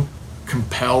through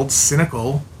compelled,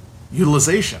 cynical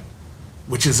utilization,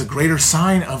 which is a greater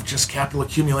sign of just capital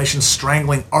accumulation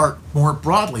strangling art more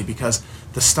broadly, because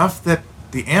the stuff that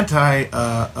the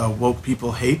anti-woke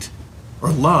people hate or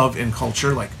love in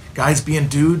culture, like guys being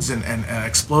dudes and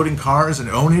exploding cars and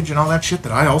ownage and all that shit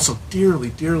that I also dearly,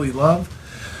 dearly love,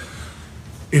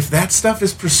 if that stuff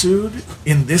is pursued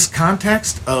in this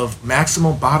context of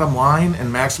maximal bottom line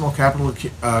and maximal capital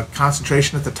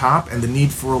concentration at the top and the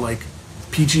need for like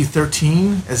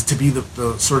PG-13 as to be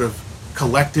the sort of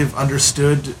collective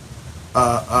understood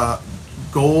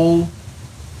goal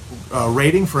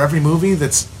rating for every movie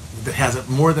that has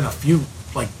more than a few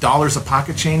like dollars of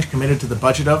pocket change committed to the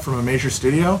budget from a major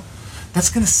studio, that's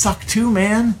gonna suck too,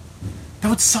 man. That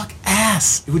would suck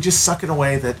ass. It would just suck in a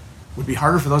way that would be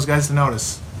harder for those guys to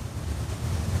notice.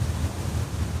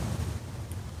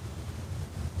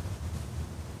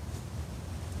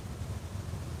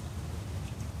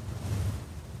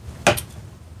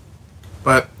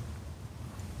 But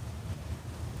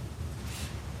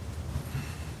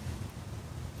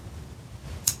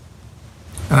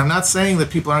And I'm not saying that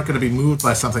people aren't going to be moved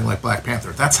by something like Black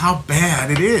Panther. That's how bad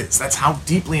it is. That's how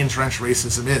deeply entrenched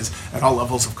racism is at all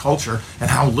levels of culture, and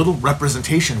how little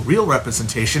representation, real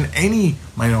representation, any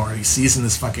minority sees in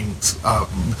this fucking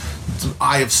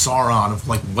eye of Sauron of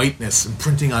like whiteness and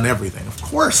printing on everything. Of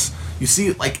course, you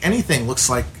see like anything looks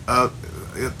like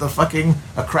the fucking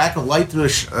a crack of light through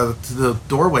to the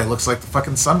doorway looks like the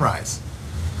fucking sunrise.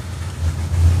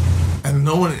 And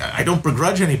no one, I don't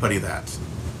begrudge anybody that.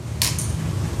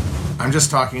 I'm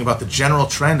just talking about the general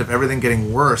trend of everything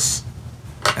getting worse,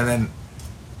 and then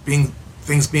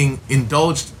things being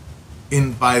indulged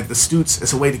in by the Stoots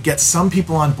as a way to get some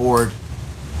people on board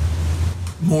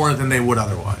more than they would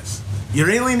otherwise. You're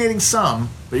alienating some,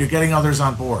 but you're getting others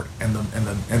on board, and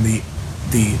the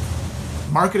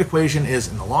market equation is,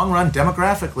 in the long run,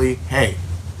 demographically, hey,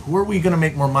 who are we going to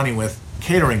make more money with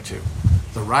catering to?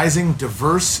 The rising,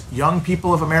 diverse young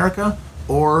people of America,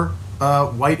 or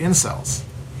white incels,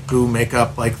 who make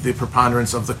up like the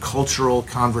preponderance of the cultural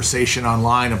conversation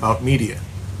online about media?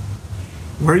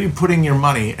 Where are you putting your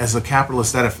money as a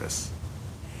capitalist edifice?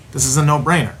 This is a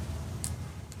no-brainer.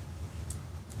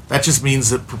 That just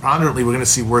means that preponderantly we're going to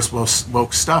see worse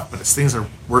woke stuff, but as things are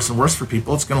worse and worse for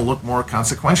people, it's going to look more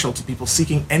consequential to people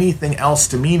seeking anything else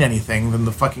to mean anything than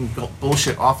the fucking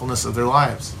bullshit awfulness of their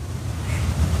lives.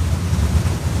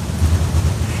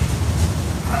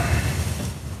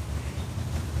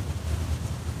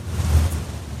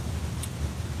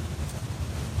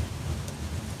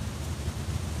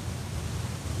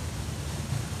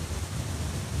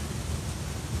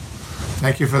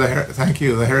 Thank you for the hair. Thank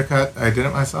you. The haircut. I did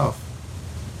it myself.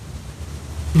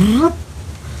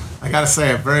 I gotta say,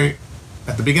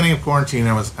 at the beginning of quarantine,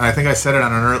 and I think I said it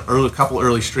on a couple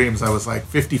early streams, I was like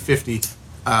 50-50,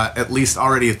 at least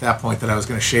already at that point, that I was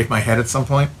going to shave my head at some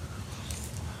point,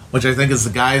 which I think is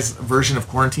the guy's version of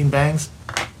quarantine bangs.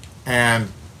 And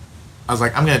I was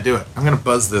like, I'm going to do it. I'm going to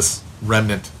buzz this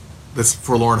remnant, this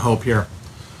forlorn hope here.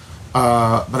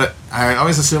 But I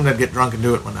always assumed I'd get drunk and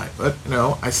do it one night. But,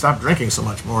 I stopped drinking so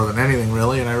much more than anything,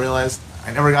 really, and I realized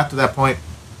I never got to that point,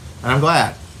 and I'm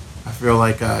glad. I feel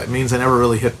like it means I never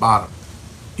really hit bottom,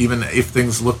 even if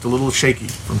things looked a little shaky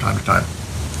from time to time.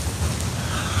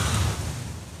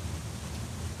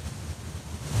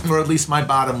 Or at least my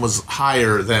bottom was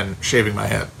higher than shaving my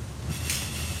head.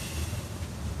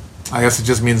 I guess it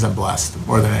just means I'm blessed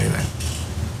more than anything.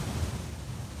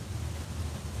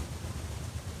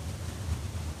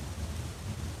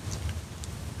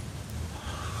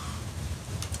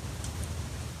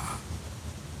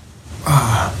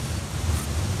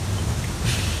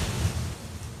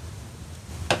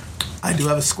 I do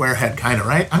have a square head, kind of,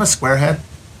 right? I'm a square head.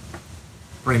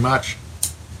 Pretty much.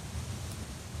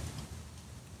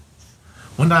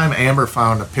 One time, Amber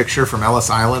found a picture from Ellis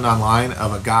Island online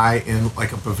of a guy in,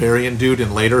 like, a Bavarian dude in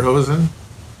lederhosen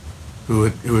who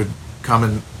would come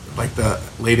in, like, the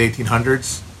late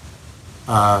 1800s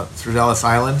through Ellis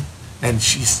Island. And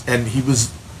he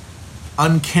was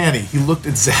uncanny. He looked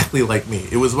exactly like me.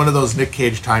 It was one of those Nick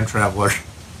Cage time traveler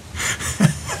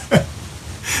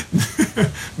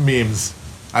memes.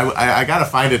 I gotta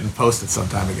find it and post it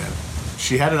sometime again.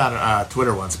 She had it on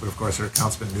Twitter once, but of course her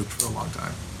account's been nuked for a long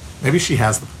time. Maybe she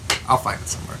has I'll find it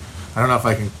somewhere. I don't know if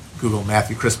I can Google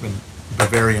Matthew Crispin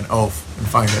Bavarian oaf and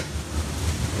find it.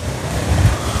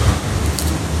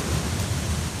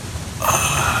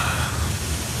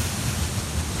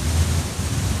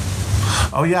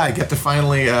 Oh yeah, I get to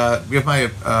finally give my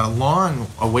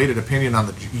long-awaited opinion on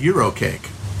the Euro cake.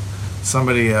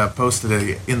 Somebody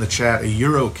posted in the chat a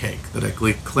Euro cake that I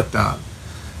clicked on,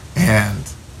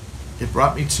 and it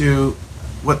brought me to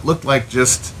what looked like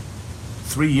just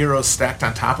 3 euros stacked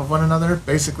on top of one another,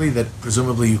 basically, that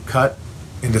presumably you cut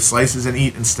into slices and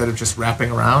eat instead of just wrapping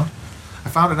around. I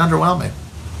found it underwhelming.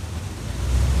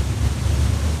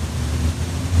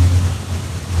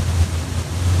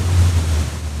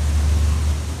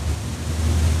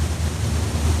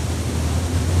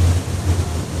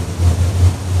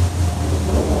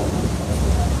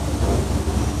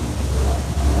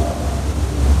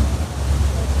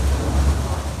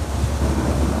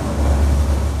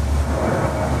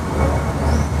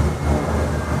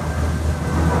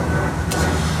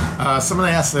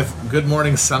 Somebody asked if Good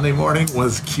Morning Sunday Morning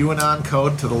was QAnon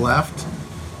code to the left.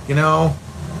 No,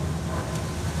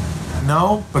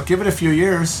 but give it a few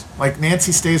years. Like,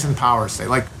 Nancy stays in power.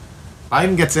 Like,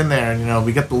 Biden gets in there and,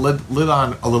 we get the lid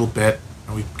on a little bit,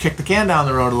 and we kick the can down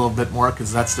the road a little bit more,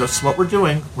 because that's just what we're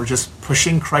doing. We're just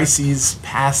pushing crises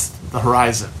past the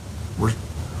horizon.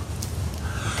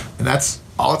 And that's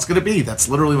all it's going to be. That's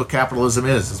literally what capitalism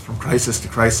is from crisis to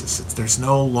crisis. There's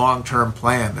no long-term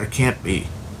plan. There can't be.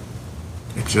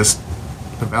 It just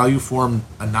the value form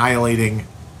annihilating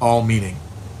all meaning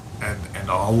and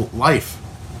all life.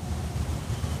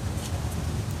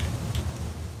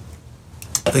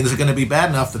 Things are going to be bad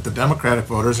enough that the Democratic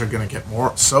voters are going to get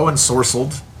more so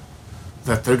ensorcelled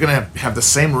that they're going to have the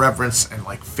same reverence and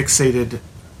like fixated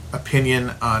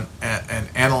opinion on and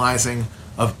analyzing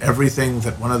of everything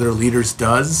that one of their leaders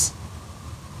does.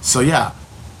 So yeah,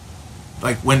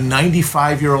 like when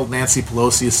 95-year-old Nancy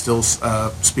Pelosi is still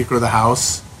Speaker of the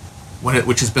House,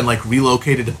 which has been like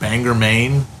relocated to Bangor,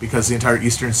 Maine, because the entire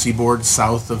eastern seaboard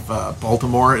south of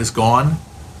Baltimore is gone.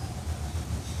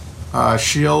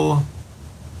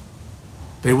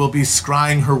 They will be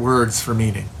scrying her words for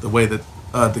meaning, the way that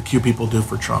the Q people do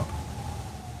for Trump.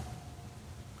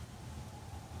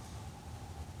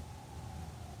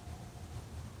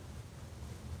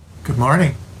 Good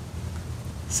morning.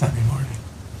 Sunday morning.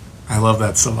 I love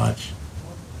that so much.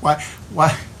 Why,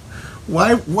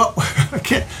 what, I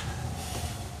can't.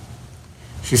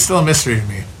 She's still a mystery to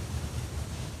me.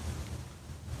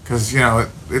 Because,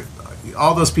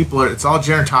 all those people it's all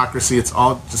gerontocracy, it's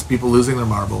all just people losing their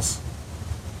marbles.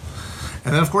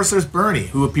 And then, of course, there's Bernie,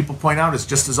 who people point out is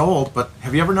just as old, but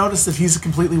have you ever noticed that he's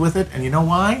completely with it? And you know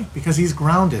why? Because he's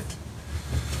grounded.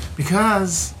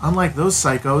 Because, unlike those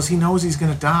psychos, he knows he's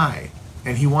going to die,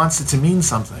 and he wants it to mean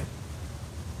something.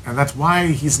 And that's why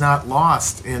he's not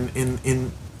lost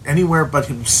in anywhere but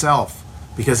himself,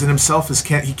 because in himself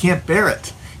he can't bear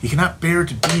it. He cannot bear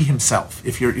to be himself.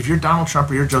 If you're Donald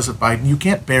Trump or you're Joseph Biden, you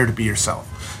can't bear to be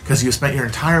yourself, because you spent your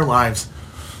entire lives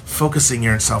focusing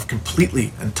yourself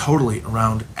completely and totally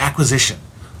around acquisition,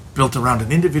 built around an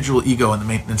individual ego and the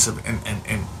maintenance of and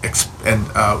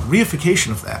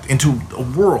reification of that into a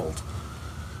world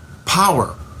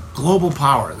power, global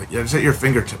power that is at your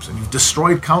fingertips, and you've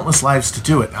destroyed countless lives to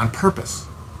do it on purpose.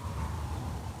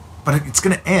 But it's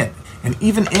going to end, and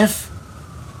even if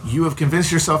you have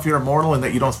convinced yourself you're immortal and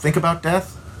that you don't think about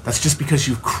death, that's just because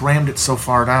you've crammed it so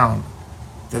far down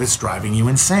that it's driving you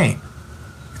insane.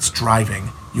 It's driving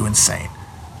you insane,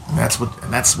 and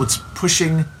that's what's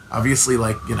pushing. Obviously,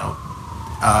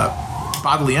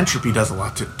 bodily entropy does a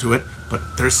lot to it, but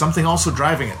there's something also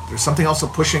driving it. There's something also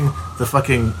pushing the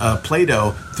fucking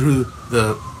Play-Doh through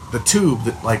the tube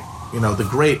that the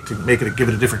grate to give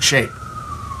it a different shape,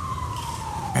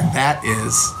 and that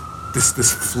is this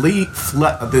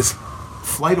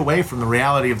flight away from the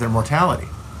reality of their mortality.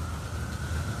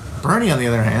 Bernie, on the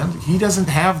other hand, he doesn't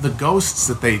have the ghosts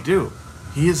that they do.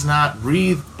 He is not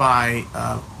breathed by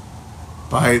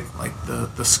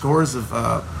the scores of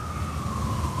the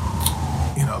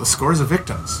scores of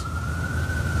victims.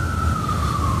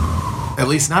 At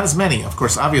least not as many. Of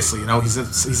course, obviously, he's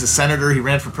a senator. He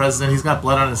ran for president. He's got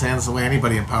blood on his hands the way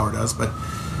anybody in power does. But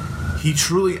he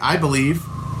truly, I believe,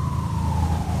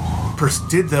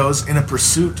 did those in a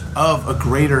pursuit of a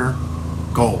greater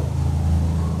goal.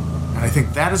 And I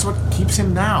think that is what keeps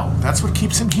him now. That's what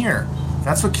keeps him here.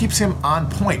 That's what keeps him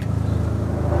on point.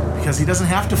 Because he doesn't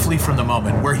have to flee from the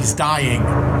moment where he's dying.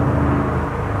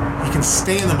 He can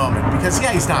stay in the moment because,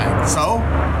 he's dying. So,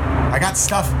 I got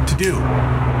stuff to do.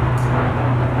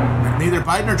 And neither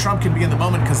Biden or Trump can be in the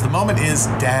moment because the moment is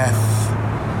death.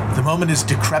 The moment is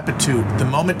decrepitude. The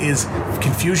moment is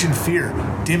confusion, fear,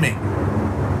 dimming,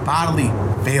 bodily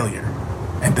failure,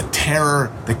 and the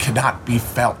terror that cannot be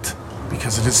felt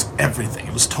because it is everything.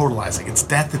 It was totalizing. It's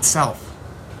death itself.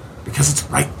 Because it's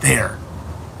right there.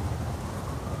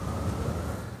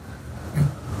 And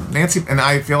Nancy, and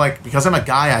I feel like, because I'm a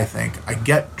guy, I think, I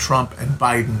get Trump and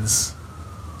Biden's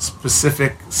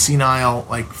specific senile,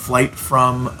 flight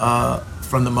from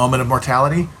the moment of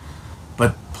mortality.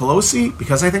 But Pelosi,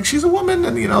 because I think she's a woman,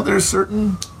 and, there's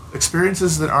certain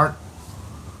experiences that aren't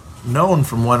known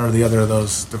from one or the other of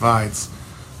those divides.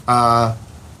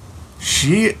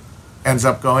 She ends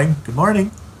up going, good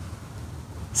morning,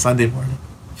 Sunday morning.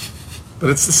 But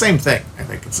it's the same thing, I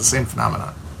think. It's the same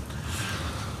phenomenon.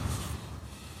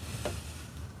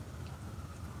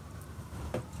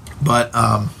 But,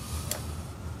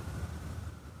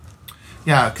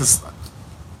 because,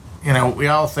 we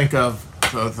all think of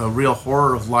the real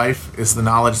horror of life is the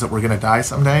knowledge that we're going to die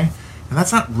someday. And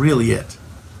that's not really it.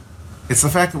 It's the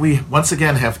fact that we, once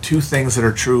again, have two things that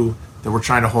are true that we're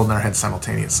trying to hold in our head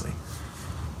simultaneously.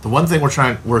 The one thing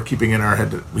we're keeping in our head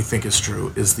that we think is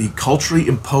true is the culturally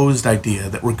imposed idea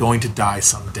that we're going to die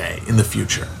someday in the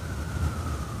future,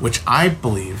 which I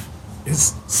believe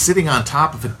is sitting on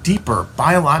top of a deeper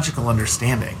biological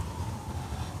understanding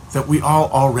that we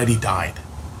all already died.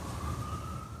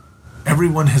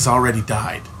 Everyone has already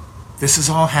died. This has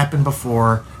all happened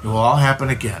before. It will all happen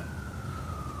again.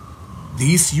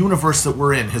 This universe that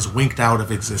we're in has winked out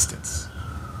of existence.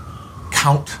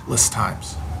 countless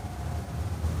times.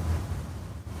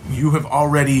 You have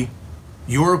already,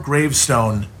 your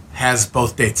gravestone has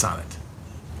both dates on it.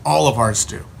 All of ours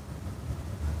do.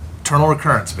 Eternal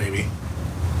recurrence, baby.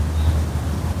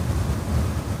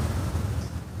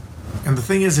 And the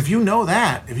thing is, if you know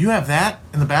that, if you have that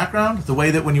in the background, the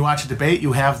way that when you watch a debate,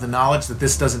 you have the knowledge that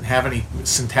this doesn't have any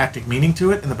syntactic meaning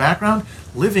to it in the background,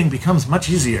 living becomes much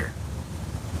easier.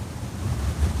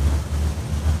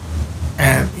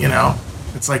 And, you know,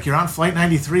 it's like you're on Flight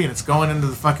 93 and it's going into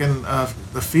the fucking,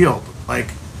 the field. Like,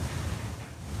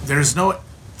 there's no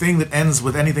thing that ends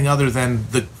with anything other than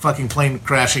the fucking plane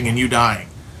crashing and you dying.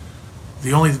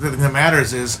 The only thing that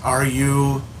matters is, are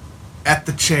you at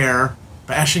the chair,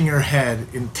 bashing your head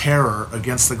in terror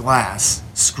against the glass,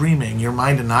 screaming, your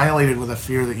mind annihilated with a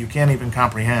fear that you can't even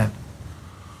comprehend?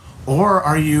 Or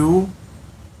are you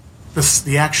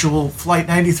the actual Flight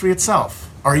 93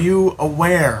 itself? Are you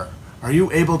aware? Are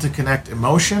you able to connect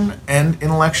emotion and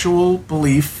intellectual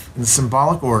belief in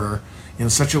symbolic order in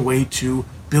such a way to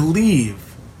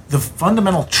believe the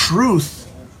fundamental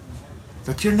truth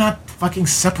that you're not fucking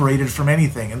separated from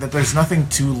anything and that there's nothing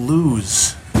to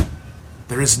lose?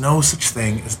 There is no such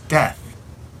thing as death.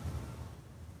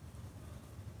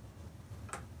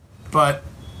 But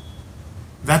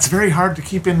that's very hard to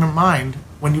keep in mind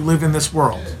when you live in this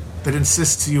world that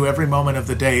insists to you every moment of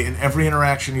the day, in every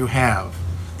interaction you have,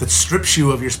 that strips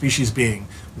you of your species being,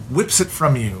 whips it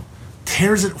from you,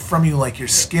 tears it from you like your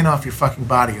skin off your fucking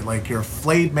body, like you're a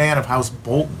flayed man of House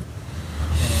Bolton,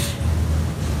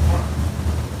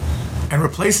 and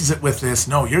replaces it with this,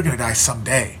 no, you're going to die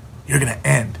someday. You're going to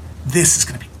end. This is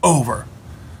going to be over.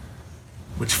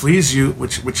 Which leads you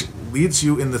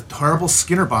in the horrible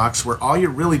Skinner box where all you're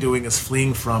really doing is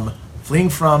fleeing from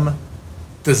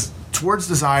towards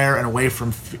desire and away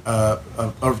from,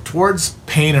 or towards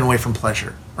pain and away from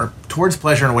pleasure, or towards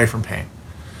pleasure and away from pain.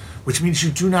 Which means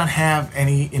you do not have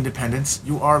any independence.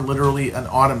 You are literally an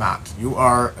automat.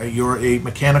 You're a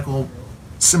mechanical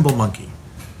symbol monkey.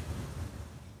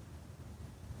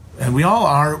 And we all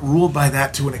are ruled by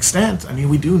that to an extent. I mean,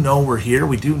 we do know we're here.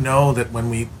 We do know that when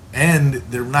we end,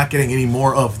 they're not getting any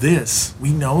more of this.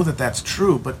 We know that that's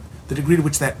true, but the degree to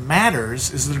which that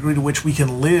matters is the degree to which we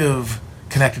can live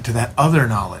connected to that other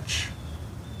knowledge.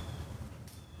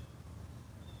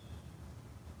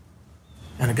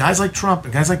 And guys like Trump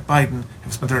and guys like Biden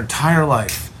have spent their entire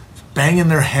life banging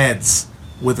their heads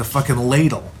with a fucking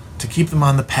ladle to keep them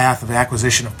on the path of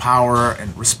acquisition of power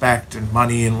and respect and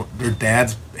money and their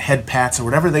dad's head pats or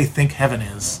whatever they think heaven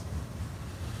is,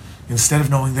 instead of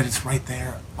knowing that it's right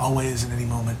there, always in any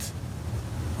moment.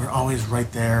 We're always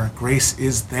right there. Grace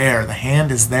is there. The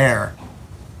hand is there.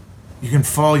 You can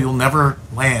fall, you'll never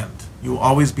land. You will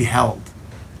always be held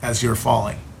as you're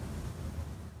falling.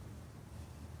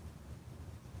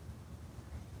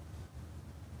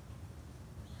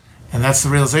 And that's the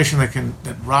realization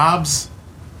that robs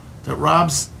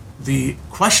the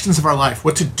questions of our life,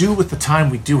 what to do with the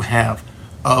time we do have,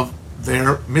 of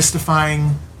their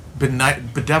mystifying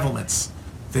bedevilments,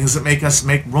 things that make us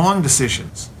make wrong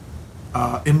decisions,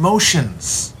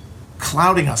 emotions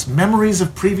clouding us, memories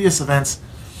of previous events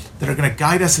that are going to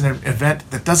guide us in an event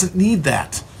that doesn't need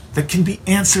that can be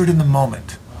answered in the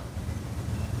moment.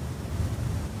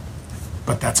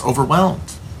 But that's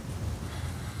overwhelmed.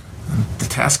 And the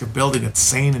task of building a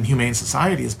sane and humane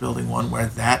society is building one where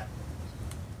that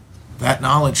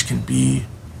knowledge can be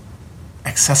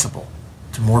accessible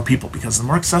to more people, because the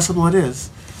more accessible it is,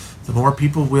 the more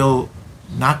people will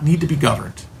not need to be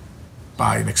governed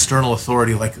by an external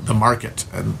authority like the market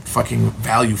and fucking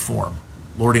value form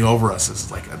lording over us as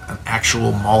like an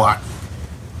actual Moloch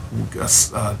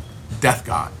death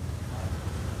god.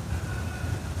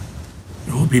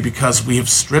 It will be because we have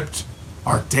stripped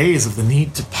our days of the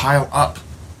need to pile up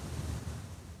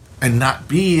and not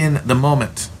be in the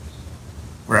moment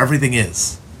where everything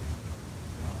is.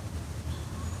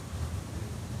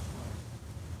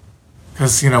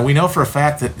 Because, we know for a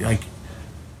fact that, like,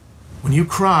 when you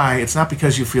cry, it's not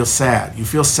because you feel sad. You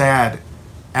feel sad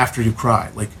after you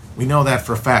cry. Like, we know that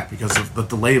for a fact because of the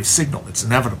delay of signal. It's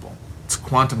inevitable. It's a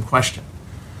quantum question.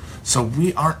 So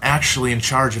we aren't actually in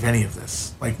charge of any of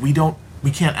this. Like, we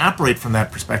can't operate from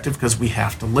that perspective because we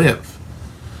have to live.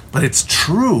 But it's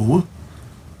true.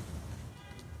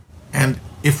 And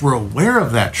if we're aware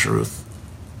of that truth,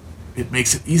 it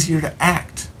makes it easier to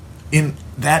act.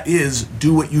 That is,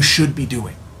 do what you should be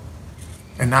doing.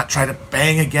 And not try to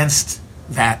bang against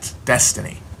that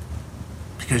destiny.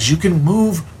 Because you can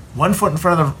move one foot in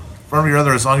front of your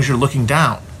other as long as you're looking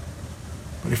down.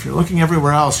 But if you're looking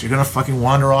everywhere else, you're going to fucking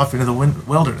wander off into the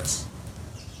wilderness.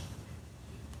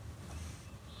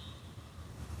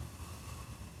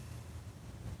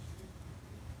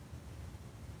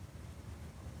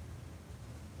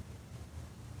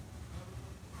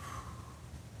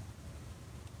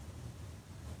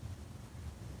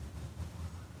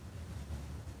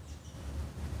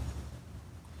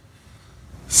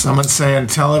 Someone's saying,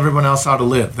 tell everyone else how to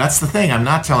live. That's the thing. I'm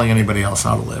not telling anybody else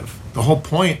how to live. The whole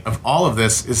point of all of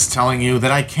this is telling you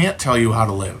that I can't tell you how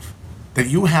to live. That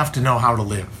you have to know how to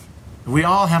live. We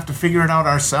all have to figure it out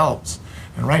ourselves.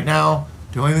 And right now,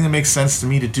 the only thing that makes sense to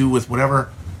me to do with whatever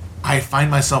I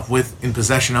find myself with in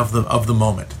possession of the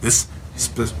moment. This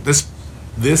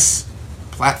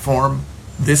platform,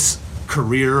 this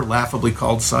career, laughably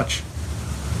called such,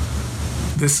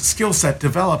 this skill set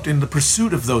developed in the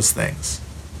pursuit of those things.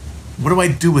 What do I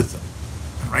do with them?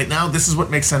 And right now, this is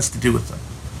what makes sense to do with them.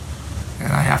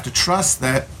 And I have to trust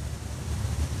that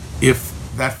if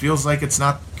that feels like it's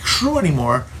not true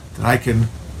anymore, that I can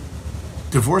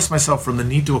divorce myself from the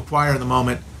need to acquire the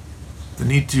moment, the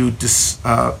need to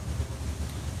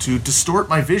distort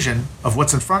my vision of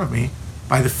what's in front of me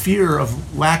by the fear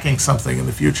of lacking something in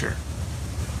the future.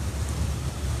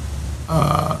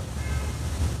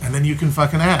 And then you can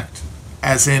fucking act.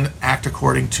 As in, act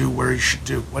according to where you should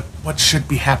do. What should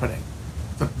be happening.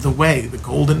 The way, the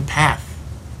golden path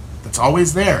that's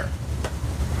always there.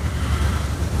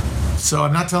 So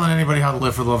I'm not telling anybody how to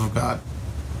live for the love of God.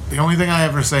 The only thing I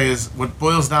ever say is what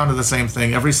boils down to the same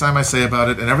thing every time I say about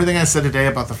it, and everything I said today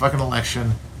about the fucking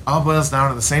election all boils down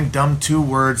to the same dumb 2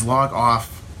 words, log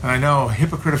off. And I know,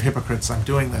 hypocrite of hypocrites, I'm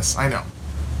doing this. I know.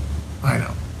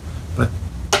 But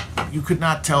you could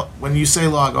not tell, when you say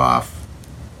log off,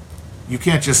 you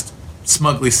can't just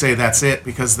smugly say that's it,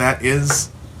 because that is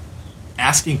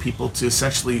asking people to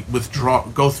essentially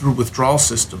go through withdrawal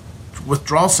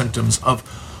symptoms of,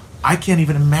 I can't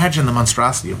even imagine the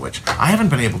monstrosity of which. I haven't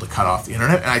been able to cut off the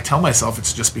internet, and I tell myself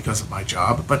it's just because of my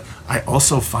job, but I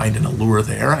also find an allure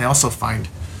there. I also find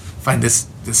this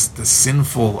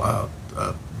sinful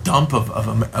dump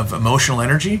of emotional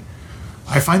energy.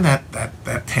 I find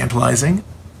that tantalizing.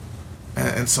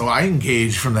 And so I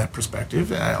engage from that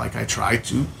perspective, and I try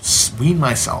to wean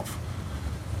myself.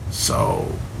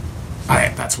 So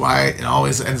that's why it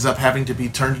always ends up having to be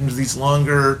turned into these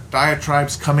longer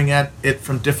diatribes coming at it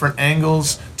from different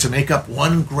angles to make up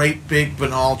one great big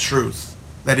banal truth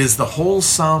that is the whole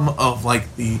sum of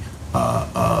the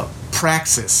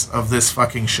praxis of this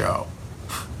fucking show.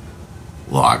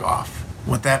 Log off.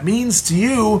 What that means to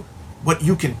you, what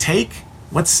you can take,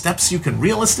 what steps you can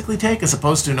realistically take, as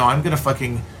opposed to, no, I'm gonna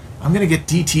get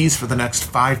DTs for the next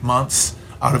 5 months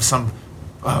out of some,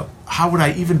 how would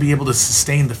I even be able to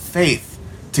sustain the faith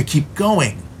to keep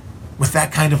going with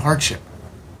that kind of hardship?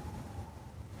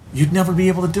 You'd never be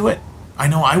able to do it. I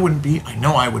know I wouldn't be.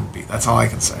 That's all I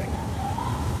can say.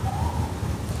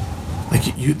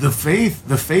 The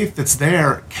faith that's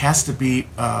there has to be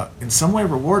in some way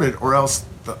rewarded, or else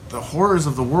the horrors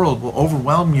of the world will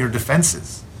overwhelm your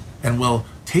defenses and will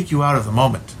take you out of the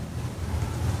moment.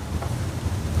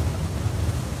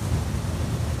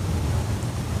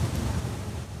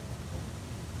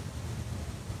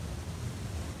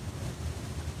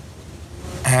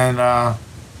 And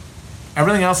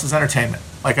everything else is entertainment,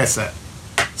 like I said.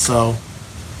 So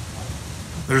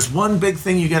there's one big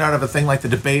thing you get out of a thing like the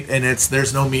debate, and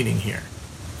there's no meaning here.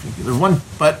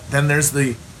 But then there's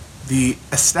the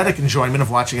aesthetic enjoyment of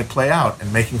watching it play out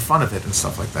and making fun of it and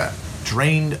stuff like that.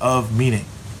 Drained of meaning.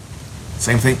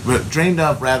 Same thing, but drained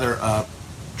of not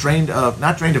drained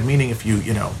of meaning if you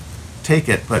take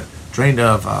it, but drained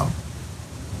of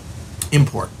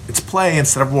import. It's play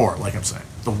instead of war, like I'm saying.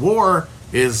 The war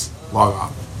is log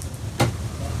off.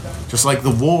 Just like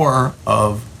the war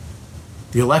of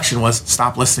the election was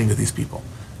stop listening to these people.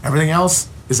 Everything else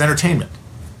is entertainment.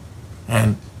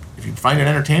 And if you find it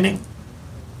entertaining,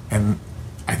 and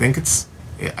I think it's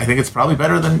probably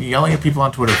better than yelling at people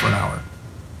on Twitter for an hour.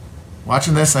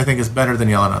 Watching this, I think, is better than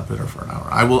yelling on Twitter for an hour.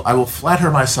 I will flatter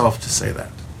myself to say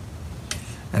that.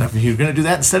 And if you're going to do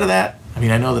that instead of that,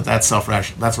 I know that's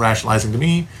rationalizing to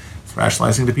me. It's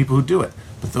rationalizing to people who do it.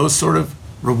 But those sort of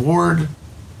reward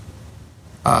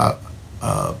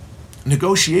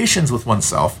negotiations with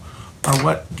oneself are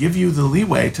what give you the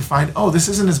leeway to find, oh, this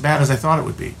isn't as bad as I thought it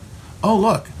would be. Oh,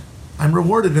 look, I'm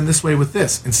rewarded in this way with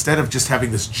this, instead of just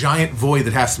having this giant void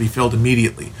that has to be filled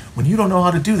immediately, when you don't know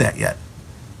how to do that yet.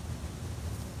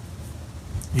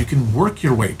 You can work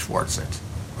your way towards it,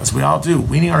 as we all do,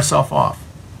 weaning ourselves off.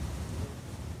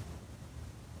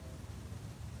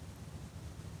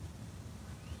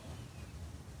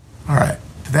 All right,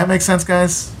 did that make sense,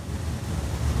 guys?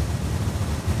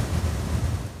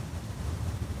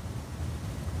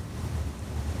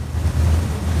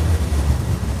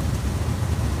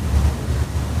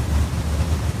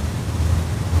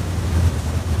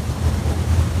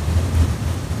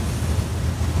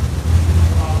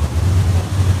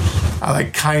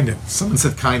 Kind of. Someone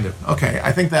said kind of. Okay,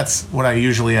 I think that's what I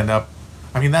usually end up.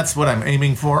 That's what I'm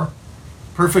aiming for,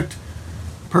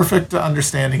 perfect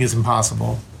understanding is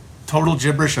impossible. Total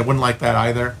gibberish, I wouldn't like that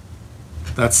either.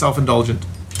 That's self-indulgent.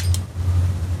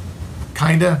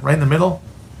 Kinda, right in the middle.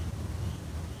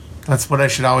 That's what I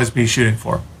should always be shooting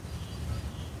for.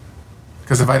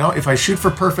 Because if I shoot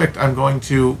for perfect, I'm going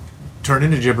to turn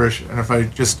into gibberish, and if I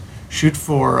just shoot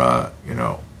for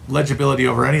legibility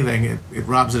over anything, it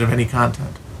robs it of any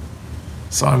content.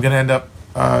 So I'm going to end up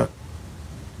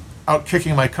out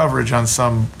kicking my coverage on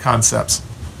some concepts.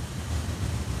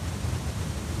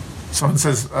 Someone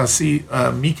says, see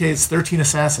Miike's 13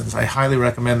 Assassins. I highly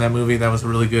recommend that movie. That was a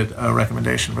really good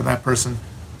recommendation for that person.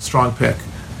 Strong pick.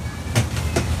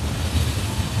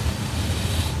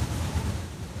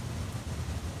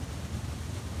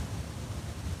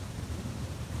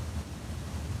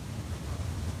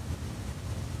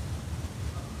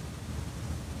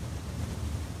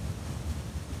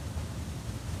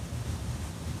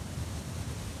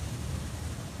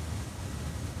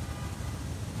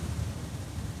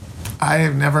 I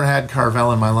have never had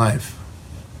Carvel in my life.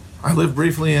 I lived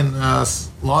briefly in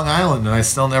Long Island, and I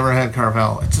still never had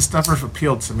Carvel. It just never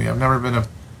appealed to me. I've never been a...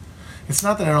 It's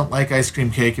not that I don't like ice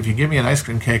cream cake. If you give me an ice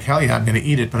cream cake, hell yeah, I'm going to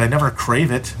eat it, but I never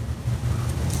crave it.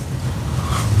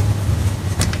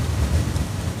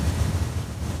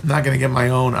 I'm not going to get my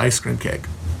own ice cream cake.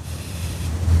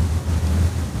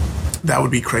 That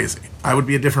would be crazy. I would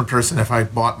be a different person if I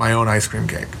bought my own ice cream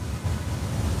cake.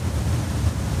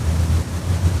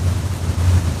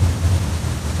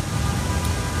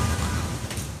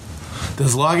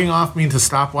 Does logging off mean to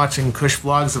stop watching Kush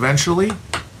vlogs eventually?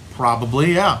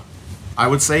 Probably, yeah. I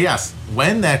would say yes.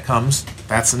 When that comes,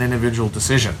 that's an individual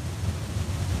decision.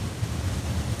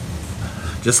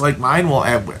 Just like mine will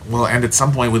end at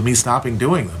some point with me stopping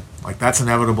doing them. Like, that's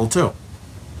inevitable too.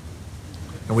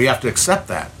 And we have to accept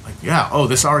that. Like, yeah, oh,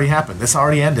 this already happened. This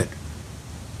already ended.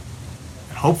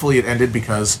 And hopefully it ended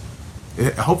because,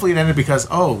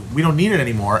 oh, we don't need it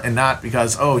anymore, and not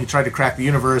because, oh, he tried to crack the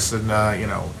universe and,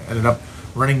 ended up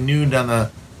running noon down the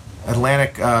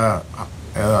Atlantic, Avenue.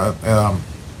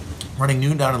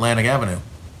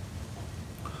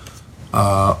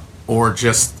 Or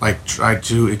just, like, tried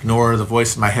to ignore the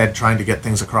voice in my head trying to get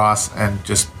things across and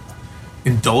just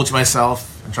indulge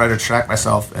myself and try to distract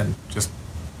myself and just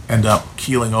end up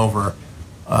keeling over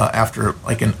after,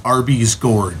 like, an Arby's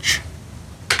gorge.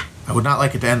 I would not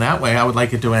like it to end that way. I would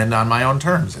like it to end on my own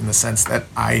terms, in the sense that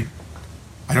I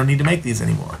don't need to make these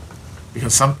anymore,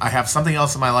 because I have something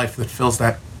else in my life that fills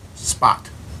that spot,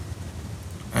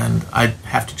 and I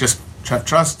have to just have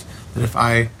trust that if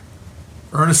I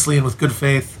earnestly and with good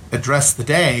faith address the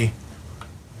day,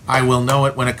 I will know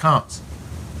it when it comes.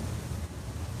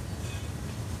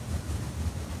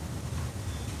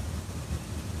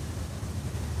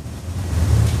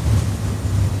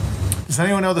 Does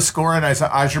anyone know the score in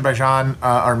Azerbaijan,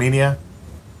 Armenia?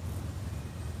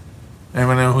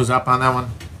 Anyone know who's up on that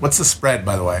one? What's the spread,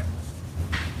 by the way?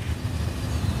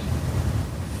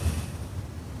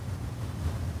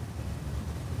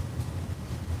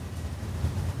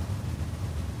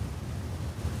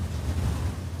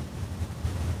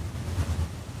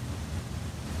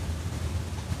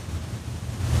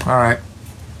 All right.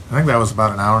 I think that was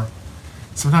about an hour.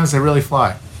 Sometimes they really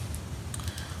fly.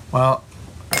 Well,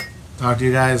 talk to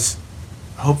you guys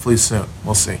hopefully soon.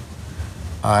 We'll see.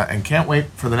 And can't wait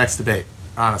for the next debate,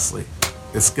 honestly.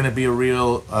 It's going to be a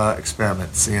real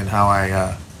experiment, seeing how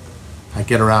I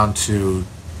get around to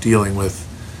dealing with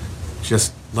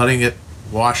just letting it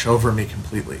wash over me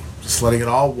completely. Just letting it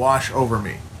all wash over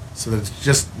me so that it's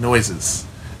just noises.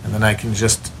 And then I can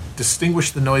just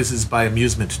distinguish the noises by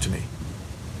amusement to me.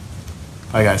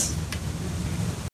 Bye, guys.